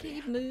 gotta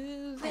keep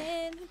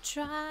moving,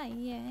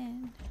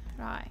 trying.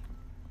 Right.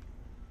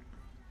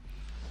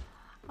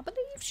 I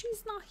believe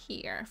she's not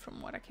here,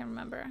 from what I can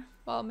remember.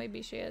 Well,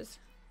 maybe she is.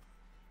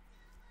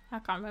 I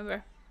can't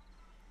remember.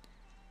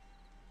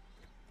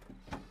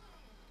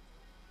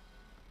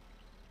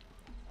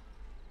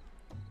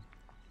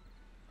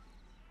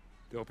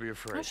 Don't be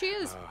afraid. Oh, she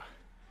is.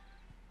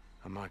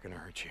 I'm not gonna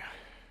hurt you.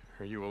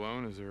 Are you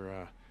alone? Is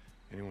there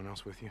anyone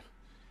else with you?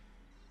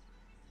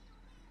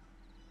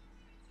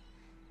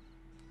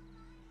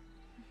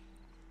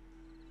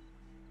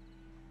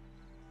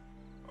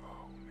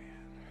 Oh man.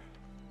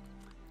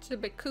 She's a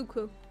bit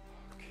cuckoo.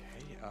 Okay.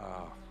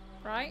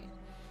 Right?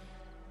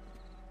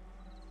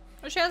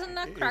 Well, she has a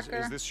nutcracker.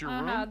 Is this your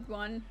room? I had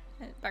one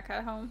back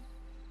at home.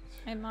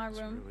 In my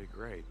room. It's really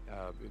great.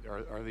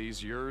 Are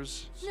these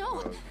yours?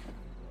 No.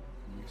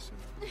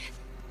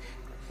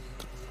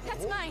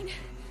 That's mine.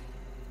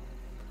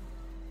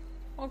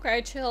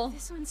 Okay, chill.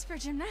 This one's for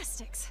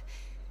gymnastics.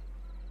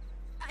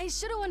 I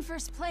should have won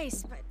first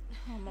place, but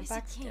Oh, my Mr.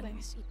 back's King killing.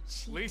 was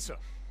cheap. Lisa.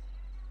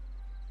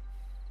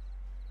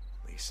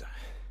 Lisa,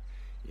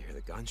 you hear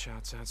the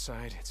gunshots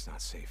outside? It's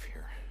not safe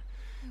here.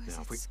 I was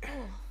Now, at if we-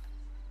 school.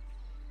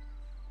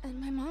 And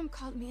my mom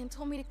called me and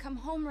told me to come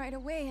home right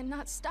away and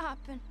not stop,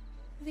 and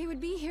they would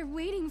be here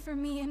waiting for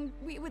me, and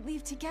we would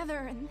leave together,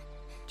 and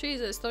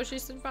Jesus, though she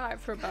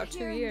survived for about 2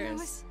 here, and there years.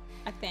 was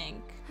I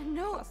think. a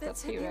note That's that the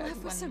said they period left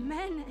with when some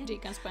men, and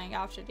Deacon's playing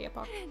after the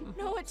I didn't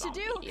know what to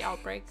do. zombie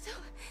outbreak.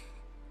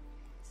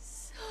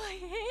 So I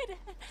hid it.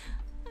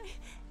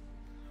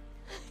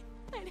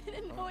 I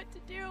didn't know what to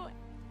do.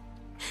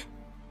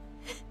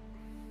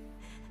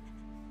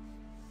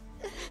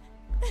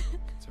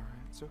 It's all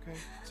right. It's okay.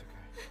 It's okay.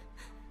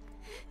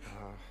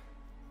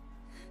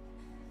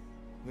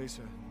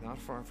 Lisa, not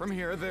far from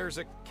here, there's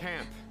a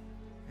camp.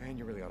 And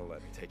you really ought to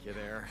let me take you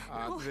there.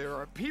 No. There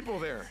are people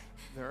there.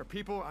 There are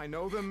people, I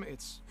know them. I'm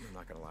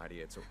not gonna lie to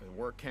you, it's a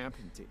work camp.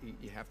 And to eat,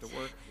 you have to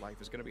work. Life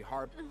is gonna be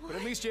hard, but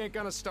at least you ain't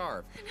gonna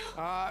starve.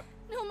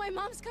 No, my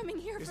mom's coming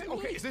here for me.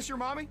 Okay, is this your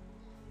mommy?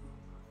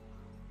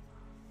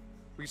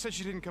 Well, you said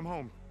she didn't come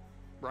home,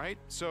 right?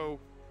 So,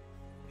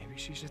 maybe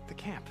she's at the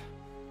camp.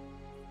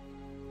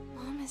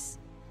 Mom is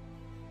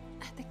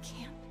at the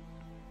camp.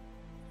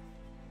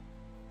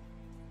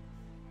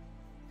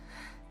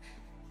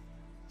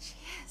 She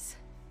is.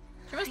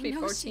 She must I be know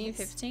 14, she is.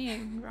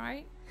 15,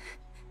 right?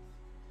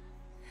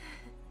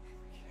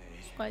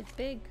 Okay, Quite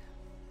big.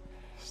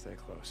 stay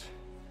close.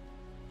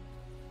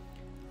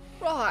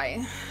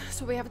 Right,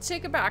 so we have to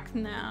take her back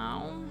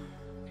now.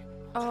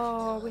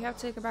 Oh, we have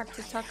to take her back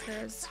to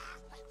Tucker's.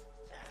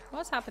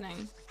 What's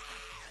happening?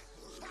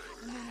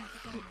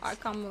 I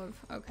can't move.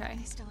 Okay. Are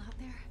they still out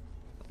there?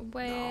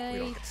 Wait. No, we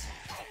don't.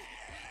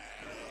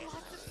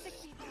 Lots of sick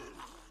people.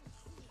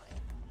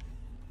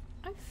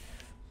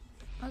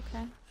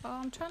 Okay. Well,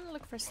 I'm trying to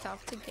look for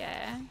stuff to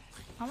get.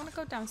 I want to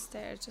go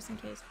downstairs just in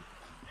case.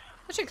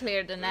 I should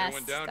clear the nest.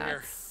 Anyone down here?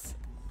 That's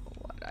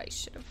what I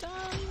should have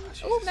done.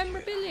 Oh,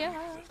 memorabilia.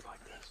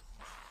 Like this.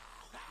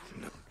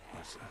 No,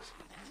 what's this?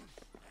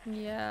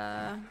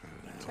 Yeah.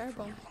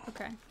 Terrible.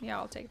 Okay. Yeah,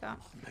 I'll take that.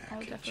 I'll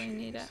definitely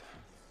need it.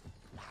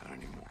 Not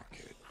anymore,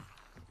 kid.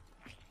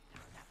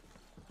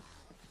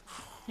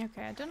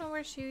 Okay, I don't know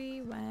where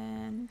she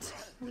went.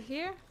 Over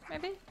here,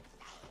 maybe?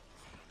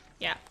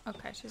 Yeah,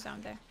 okay, she's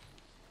down there.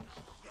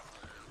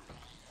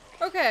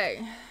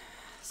 Okay,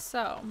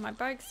 so my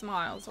bike's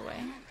miles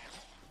away.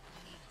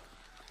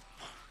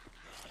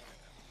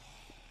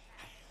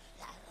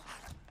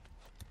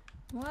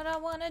 What I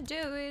wanna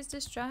do is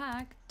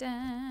distract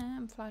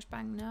them.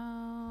 Flashbang,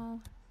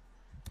 no.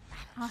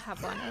 I'll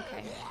have one,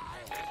 okay.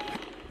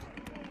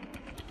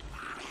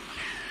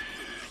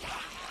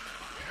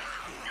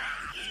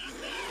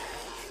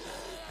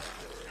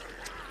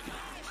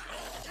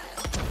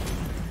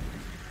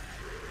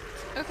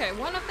 Okay,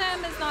 one of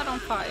them is not on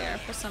fire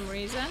for some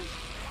reason.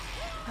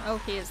 Oh,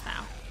 he is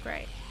now.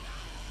 Great.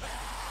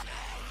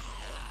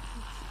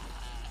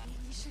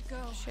 We should go.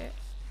 Shit.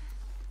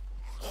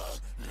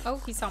 Oh,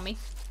 he saw me.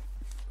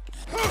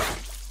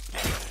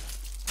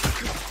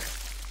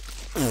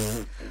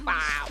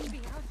 Wow.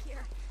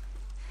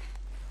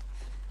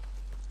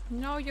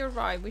 No, you're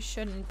right. We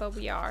shouldn't, but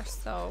we are,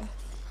 so.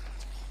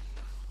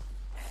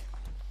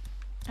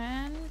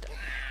 And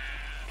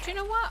do you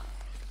know what?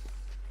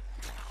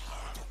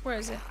 Where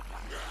is it?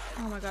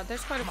 Oh my god,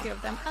 there's quite a few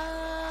of them.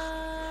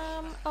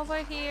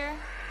 Over here.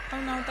 Oh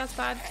no, that's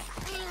bad.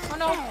 Oh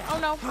no, oh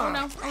no, oh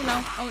no, oh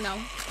no, oh no.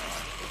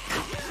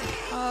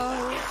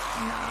 Oh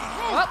no.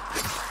 Oh,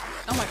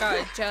 oh my god,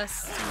 it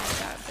just made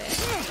that bit.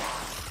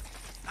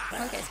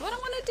 Okay, so what I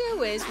want to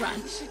do is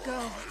run. Should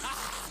go.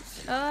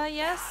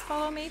 Yes,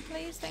 follow me,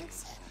 please,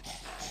 thanks.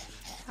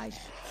 I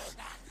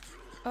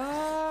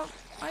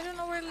don't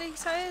know where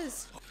Lisa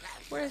is.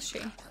 Where is she?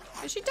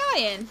 Is she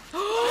dying?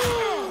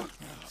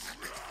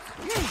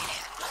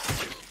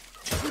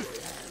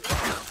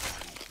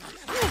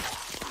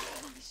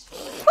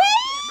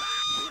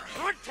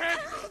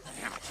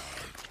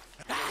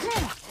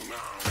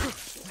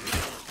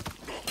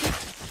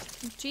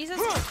 Jesus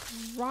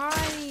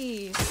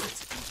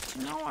Christ.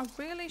 You know, I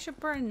really should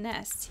burn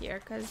nests here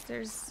because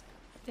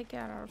they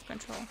get out of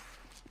control.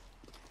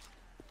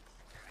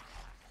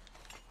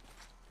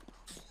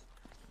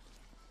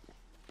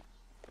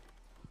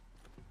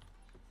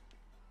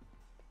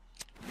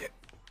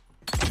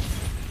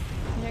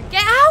 Yeah,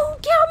 get out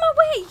of my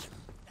way!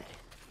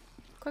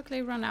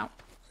 Quickly run out.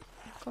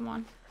 Come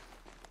on.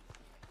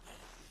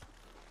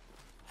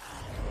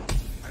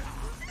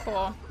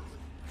 Cool.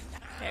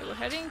 Okay, we're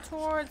heading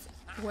towards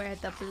where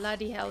the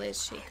bloody hell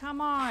is she?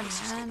 Come on,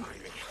 man.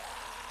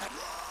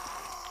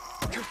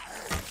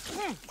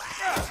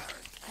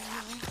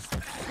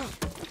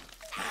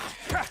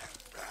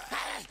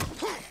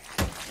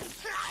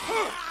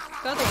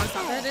 The other one's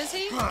not dead, is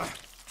he?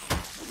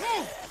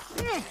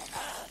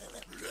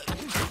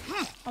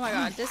 Oh my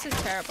god, this is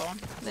terrible.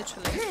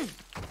 Literally.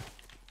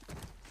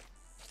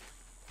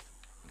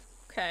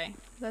 Okay,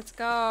 let's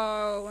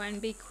go and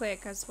be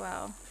quick as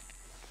well.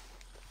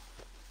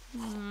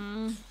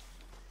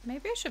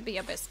 Maybe I should be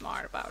a bit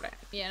smart about it,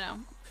 you know.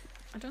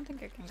 I don't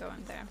think I can go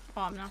in there.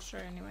 Oh, I'm not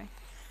sure anyway.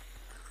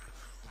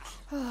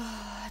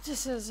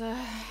 This is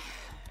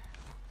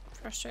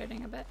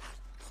frustrating a bit.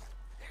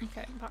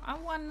 Okay, but I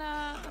want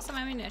some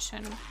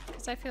ammunition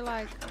because I feel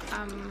like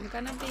I'm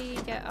gonna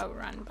get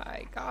outrun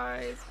by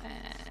guys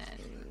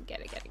and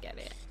get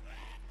it.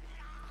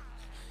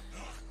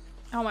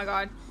 Oh my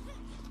god.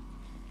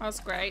 That was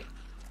great.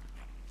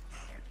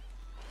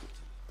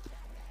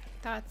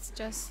 That's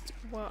just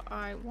what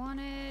I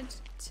wanted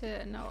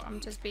to. No,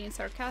 I'm just being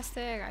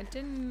sarcastic. I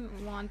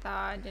didn't want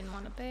that. I didn't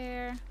want a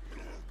bear.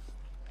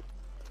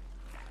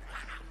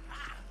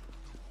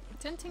 I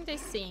didn't think they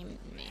seen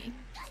me.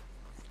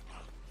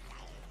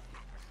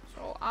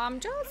 So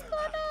I'm just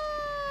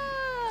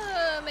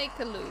gonna make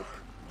a loop.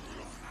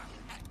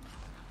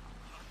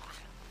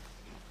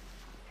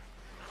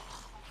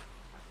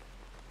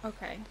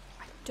 Okay.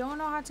 I don't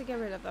know how to get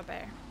rid of the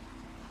bear.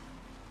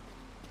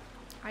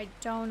 I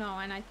don't know,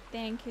 and I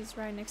think he's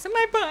right next to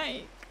my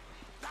bike.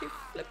 He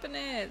flipping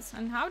is.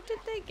 And how did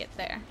they get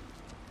there?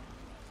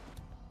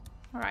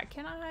 Alright,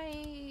 can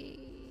I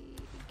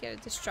get a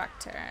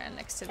distractor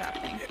next to that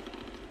thing?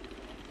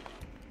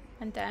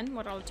 And then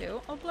what I'll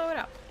do, I'll blow it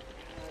up.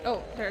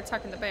 Oh, they're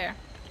attacking the bear.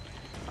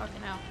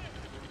 Fucking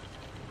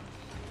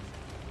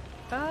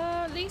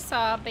hell.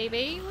 Lisa,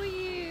 baby, what are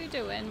you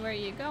doing? Where are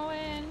you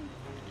going?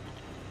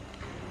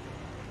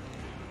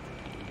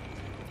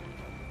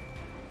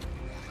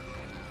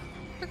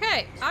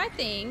 Okay, I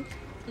think...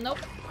 Nope,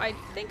 I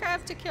think I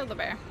have to kill the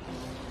bear.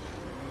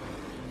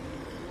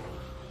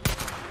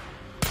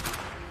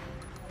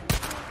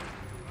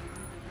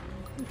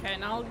 Okay,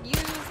 and I'll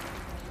use...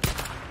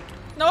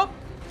 Nope,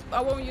 I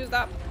won't use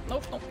that.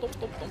 Nope.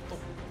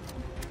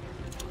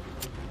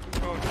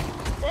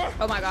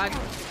 Oh my god.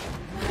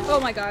 Oh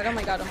my god. I'm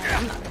not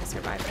gonna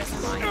survive this,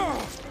 am I?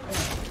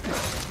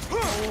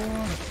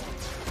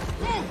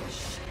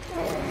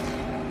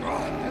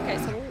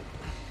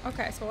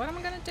 Okay, so what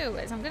I'm gonna do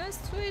is I'm gonna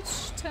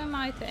switch to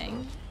my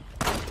thing.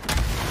 I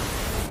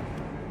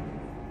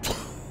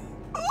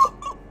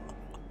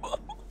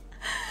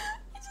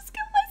just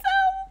killed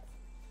myself.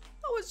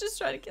 I was just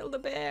trying to kill the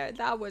bear.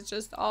 That was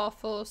just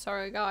awful.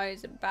 Sorry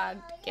guys,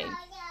 bad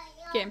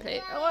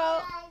gameplay.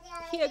 Well,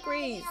 he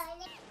agrees.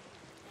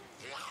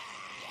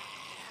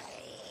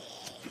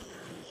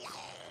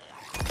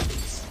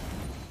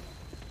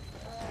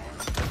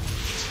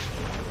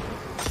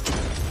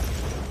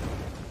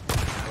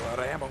 A lot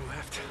of ammo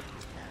left.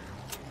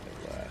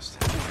 At last.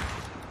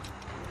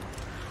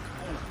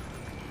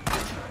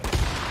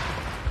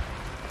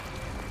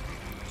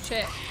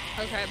 Shit.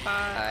 Okay,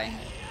 bye.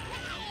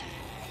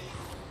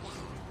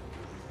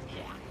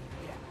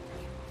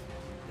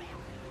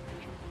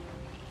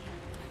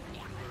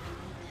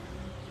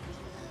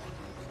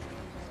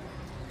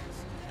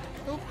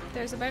 Oop,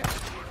 there's a bear.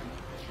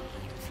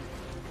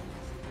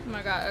 Oh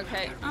my god,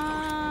 okay.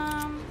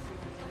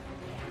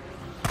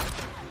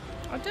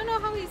 I don't know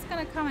how he's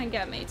gonna come and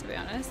get me, to be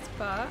honest,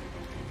 but...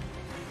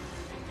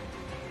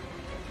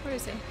 Where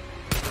is he?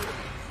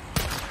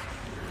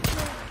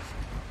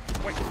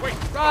 Wait.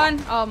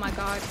 Run! Oh my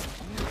god.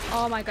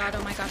 Oh my god,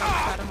 oh my god, oh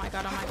my god, oh my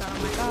god, oh my god, oh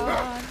my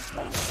god.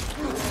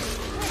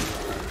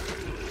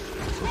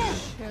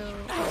 Shoot.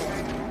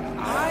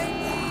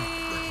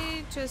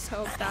 I just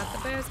hope that the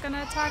bear's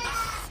gonna attack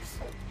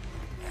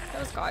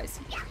those guys.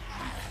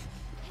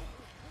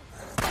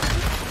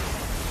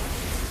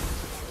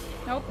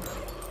 Nope.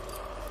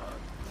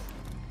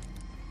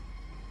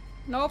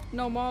 Nope,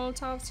 no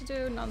Molotovs to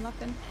do, no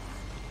nothing.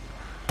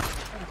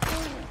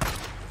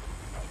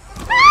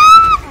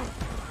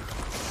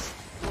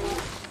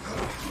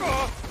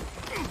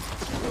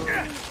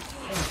 Okay.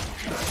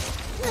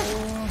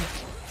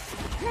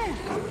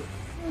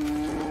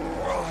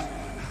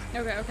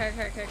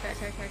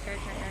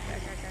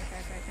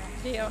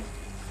 Deal.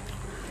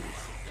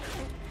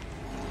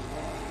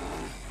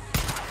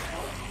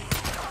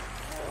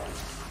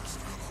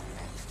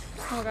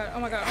 Oh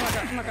my god.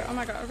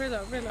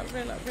 Reload.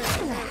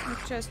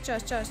 Just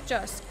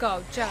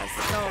go,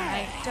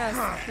 mate. Just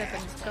flip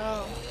and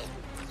go.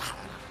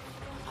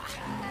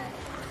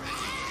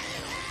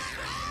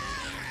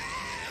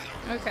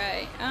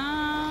 Okay,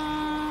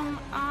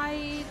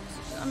 I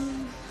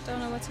don't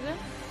know what to do.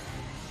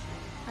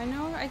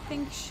 I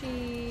think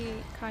she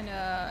kind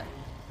of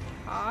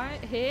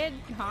hid,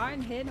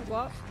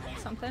 what?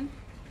 Something.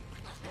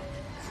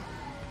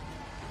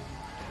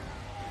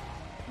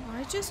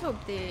 I just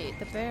hope the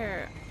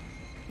bear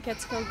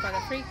gets killed by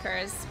the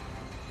freakers.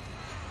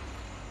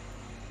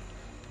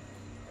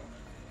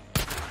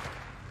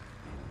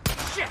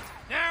 Shit!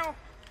 Now!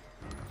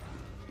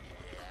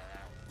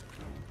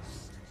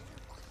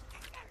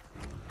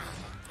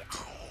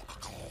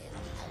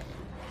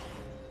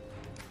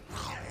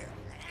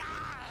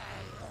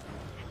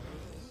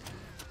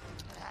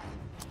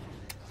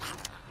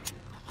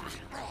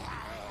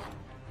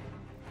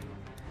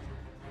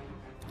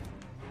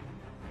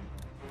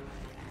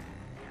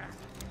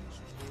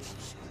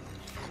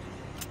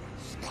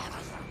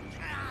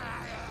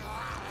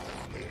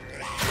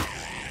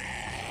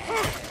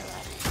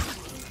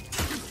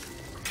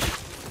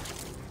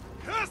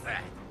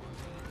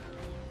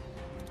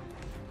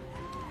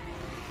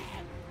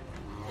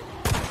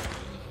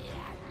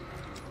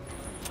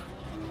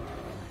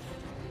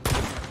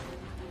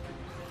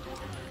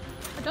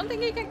 I don't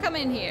think you can come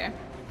in here.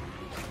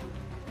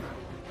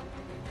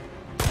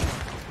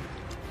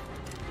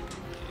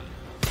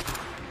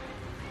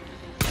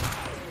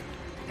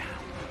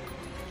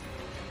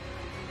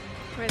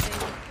 Where is he?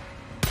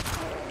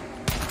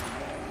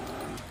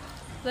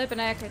 Flippin'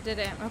 heck, I did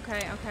it.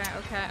 Okay.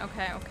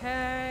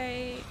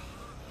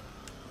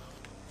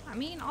 I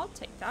mean, I'll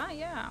take that,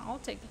 yeah. I'll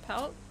take the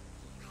pelt.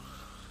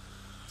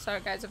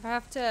 Sorry guys,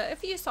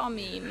 if you saw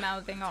me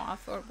mouthing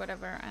off or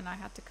whatever and I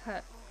had to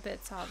cut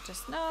bits, I'll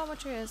just know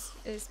what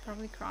is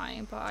probably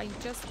crying, but I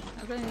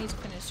really need to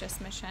finish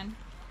this mission.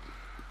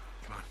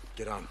 Come on,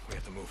 get on. We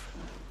have to move.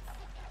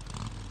 I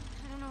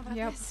don't know about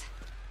this.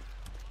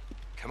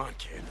 Come on,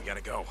 kid. We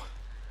gotta go.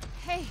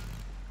 Hey,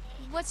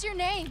 what's your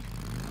name?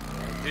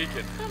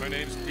 Deacon. My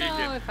name's Deacon.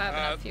 No, if I have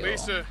enough fuel.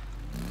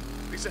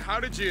 Lisa, how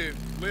did you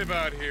live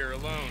out here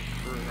alone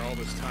for all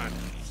this time?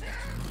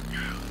 You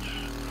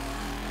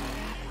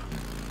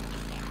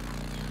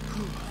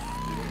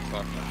don't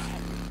talk much.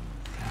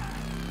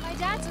 My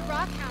dad's a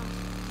rock hound.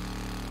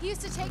 He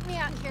used to take me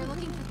out here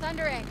looking for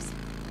thunder eggs.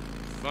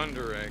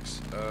 Thunder eggs?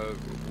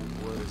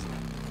 What is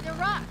that? They're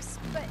rocks,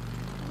 but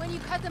when you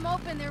cut them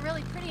open, they're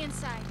really pretty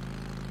inside.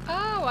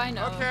 Oh, I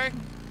know. Okay.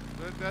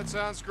 That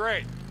sounds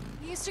great.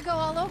 He used to go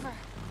all over.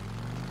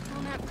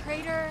 Donut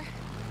Crater,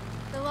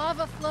 the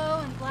lava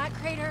flow and Black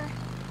Crater,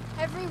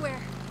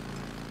 everywhere.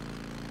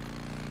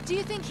 Do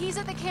you think he's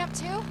at the camp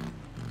too?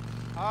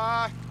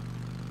 I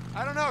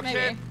don't know, Maybe.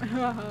 kid.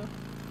 I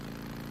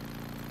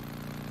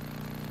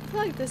feel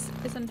like this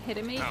isn't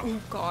hitting me.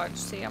 Oh god,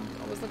 see, I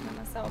was looking at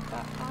myself,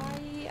 but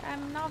I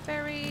am not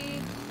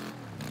very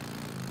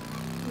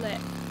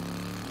lit.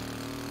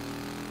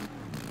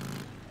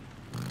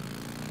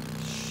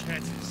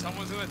 Shit,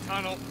 someone's in the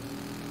tunnel.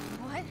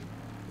 What?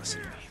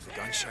 Listen to me. The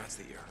gunshots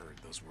that you heard,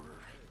 those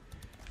were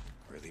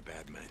really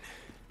bad men.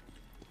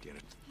 Get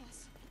it?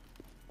 Yes.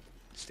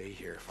 Stay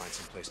here, find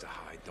some place to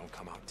hide. Don't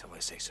come out until I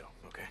say so,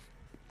 okay?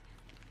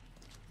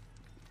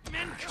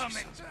 Men coming!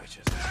 He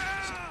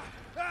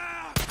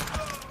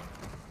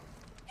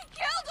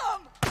killed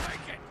him!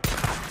 Take it!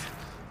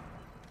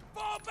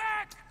 Fall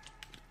back!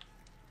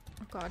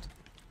 Oh god.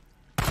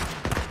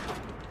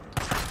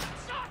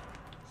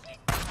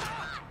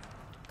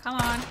 Come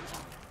on.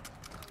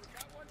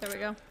 There we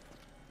go.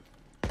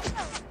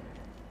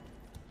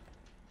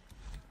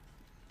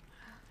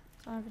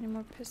 Don't have any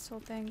more pistol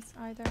things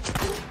either.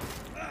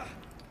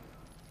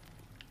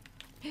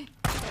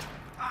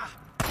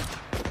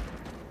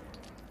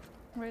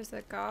 Where's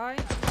the guy?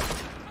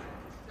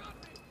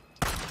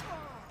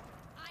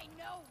 I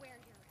know where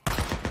you're at.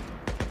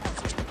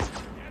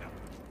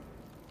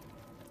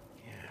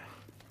 Yeah.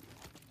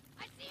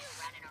 I see you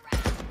running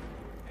around.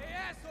 Hey,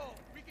 asshole!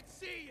 We can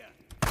see you!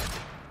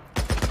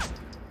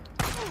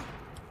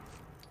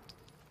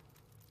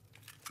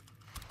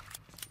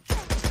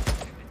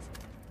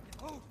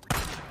 Oh,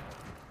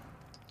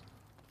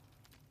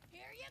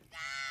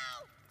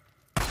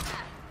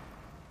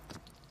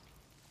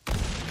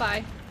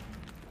 Bye.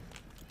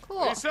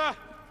 Cool. Lisa!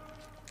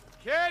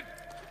 Kid!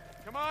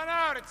 Come on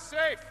out, it's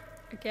safe!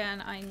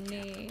 Again, I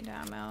need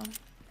ammo.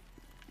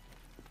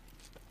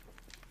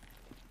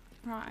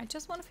 Right, I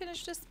just want to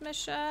finish this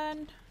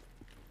mission.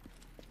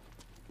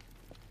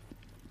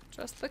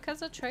 Just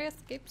because Atreus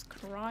keeps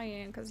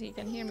crying because he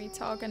can hear me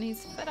talk and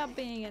he's fed up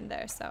being in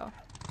there, so.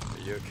 Are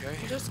you okay?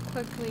 Just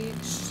quickly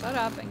shut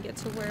up and get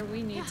to where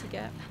we need to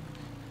get.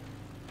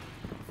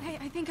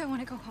 I think I want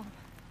to go home.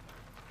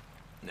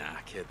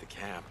 Nah, kid, the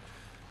camp.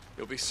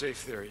 You'll be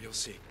safe there, you'll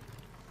see.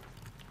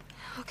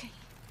 Okay.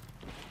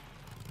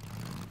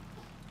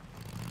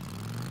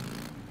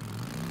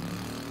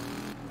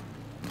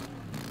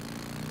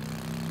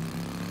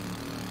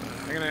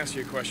 I'm gonna ask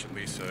you a question,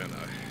 Lisa, and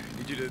I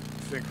need you to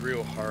think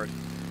real hard.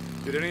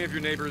 Did any of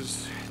your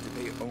neighbors, did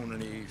they own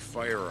any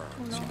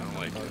firearms? You know,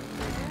 like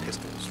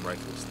pistols,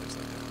 rifles, things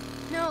like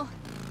that? No.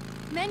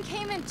 Men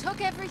came and took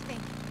everything.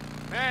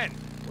 Men!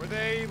 Were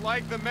they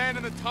like the men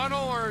in the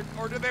tunnel,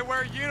 or did they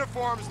wear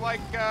uniforms like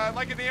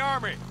in the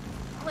army?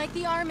 Like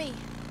the army.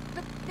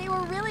 But they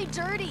were really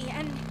dirty,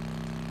 and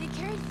they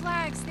carried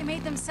flags they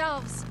made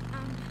themselves.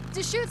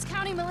 Deschutes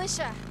County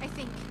Militia, I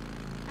think.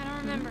 I don't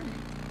remember.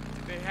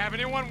 Did they have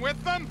anyone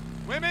with them?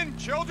 Women?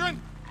 Children?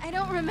 I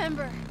don't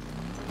remember.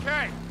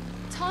 Okay.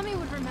 Tommy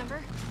would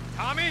remember.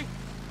 Tommy?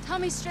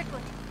 Tommy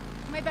Strickland.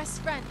 My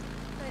best friend.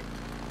 But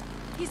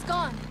he's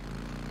gone.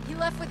 He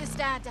left with his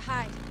dad to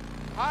hide.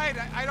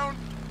 Hide? I don't...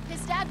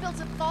 His dad built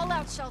a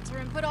fallout shelter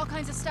and put all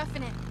kinds of stuff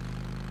in it.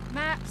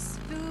 Maps,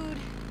 food,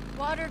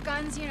 water,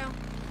 guns, you know.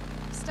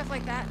 Stuff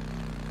like that.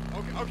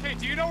 Okay,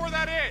 do you know where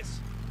that is?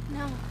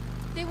 No.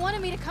 They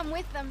wanted me to come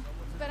with them,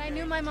 but I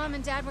knew my mom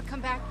and dad would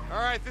come back. All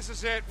right, this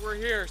is it. We're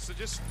here, so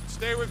just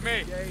stay with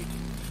me.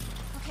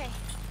 Okay.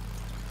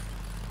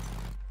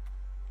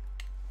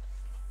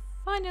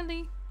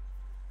 Finally.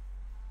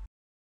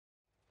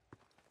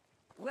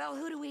 Well,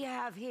 who do we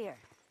have here?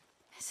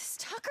 Mrs.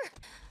 Tucker!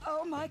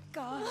 Oh my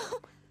God.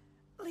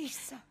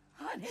 Lisa,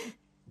 honey.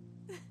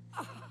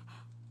 Oh,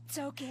 it's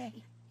okay.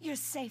 You're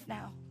safe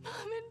now. Mom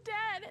and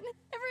Dad and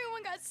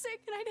everyone got sick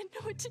and I didn't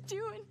know what to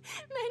do and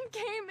men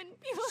came and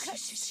people got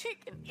sick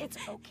and... It's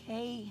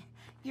okay.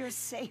 You're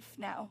safe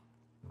now.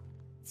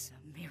 It's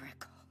a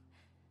miracle.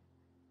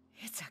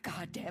 It's a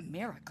goddamn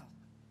miracle.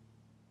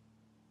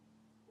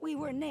 We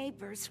were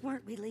neighbors,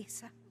 weren't we,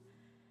 Lisa?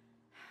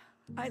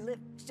 I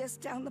lived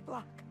just down the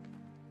block.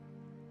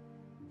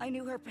 I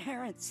knew her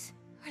parents.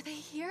 Are they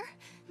here,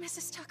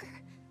 Mrs. Tucker?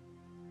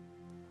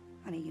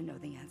 Honey, you know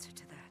the answer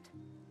to that.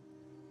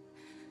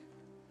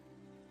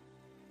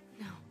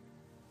 No.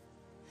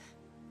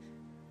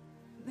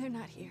 They're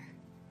not here.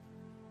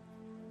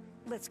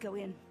 Let's go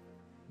in.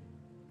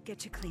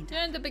 Get you cleaned up.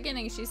 Yeah, in the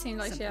beginning she seemed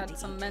like she had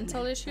some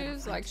mental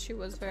issues, like she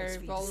was very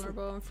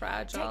vulnerable and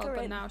fragile,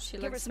 but now she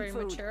looks very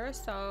mature,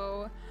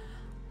 so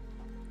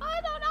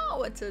I don't know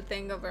what to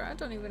think of her. I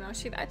don't even know.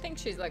 I think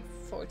she's like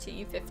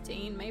 14,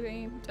 15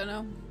 maybe, don't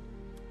know.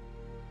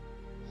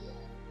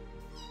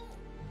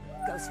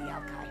 Go see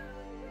Alkai.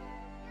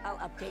 I'll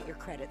update your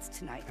credits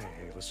tonight.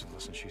 Hey, listen,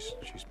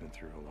 she's been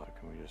through a lot.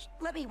 Can we just...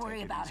 Let me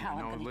worry about how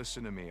I'm gonna...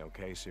 listen to me,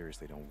 okay?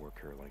 Seriously, don't work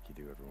her like you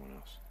do everyone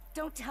else.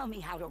 Don't tell me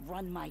how to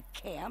run my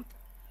camp.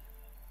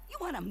 You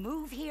want to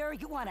move here?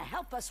 You want to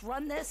help us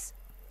run this?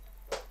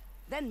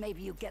 Then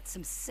maybe you get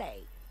some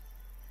say.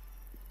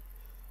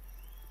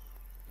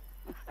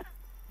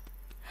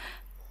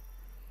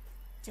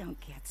 Don't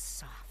get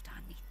soft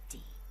on me,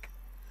 Deke.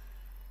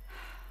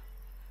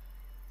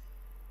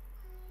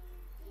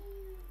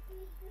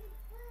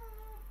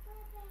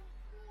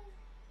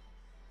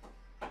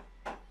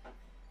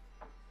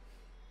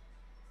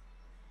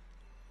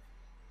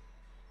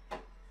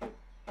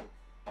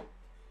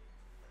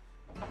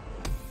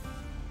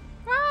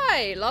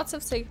 Right, lots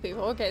of sick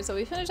people. Okay, so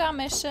we finished our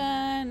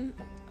mission.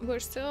 We're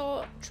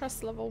still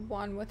trust level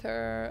 1 with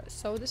her,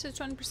 so this is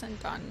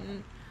 20%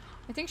 done.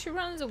 I think she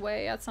runs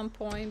away at some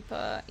point,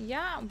 but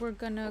yeah, we're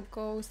gonna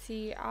go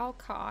see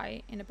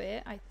Alkai in a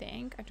bit, I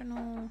think. I don't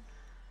know.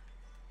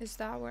 Is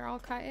that where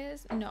Alkai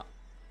is? No.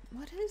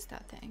 What is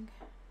that thing?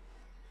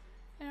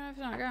 You know, if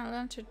not gonna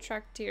learn to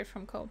track deer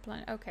from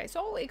Copeland. Okay,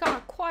 so we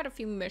got quite a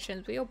few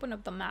missions. We opened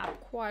up the map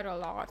quite a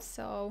lot,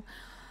 so...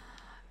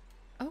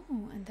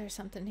 Oh, and there's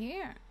something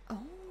here.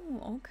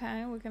 Oh,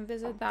 okay. We can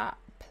visit that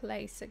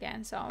place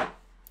again, so...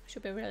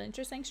 Should be really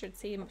interesting. Should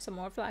see some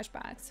more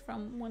flashbacks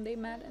from when they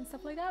met and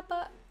stuff like that.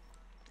 But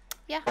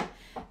yeah,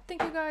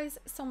 thank you guys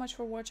so much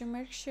for watching.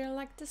 Make sure you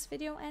like this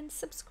video and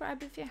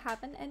subscribe if you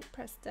haven't, and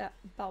press the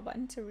bell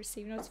button to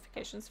receive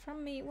notifications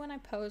from me when I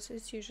post.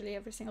 It's usually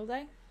every single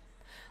day.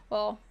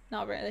 Well,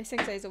 not really,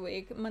 6 days a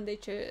week, Monday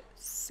to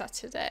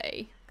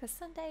Saturday, because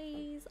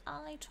Sundays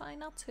I try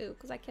not to,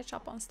 because I catch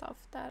up on stuff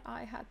that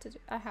I have to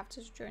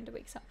do during the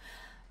week. So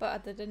but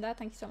other than that,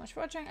 thank you so much for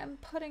watching and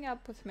putting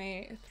up with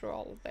me through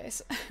all of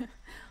this.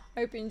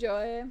 I hope you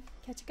enjoy.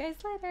 Catch you guys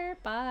later.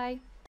 Bye.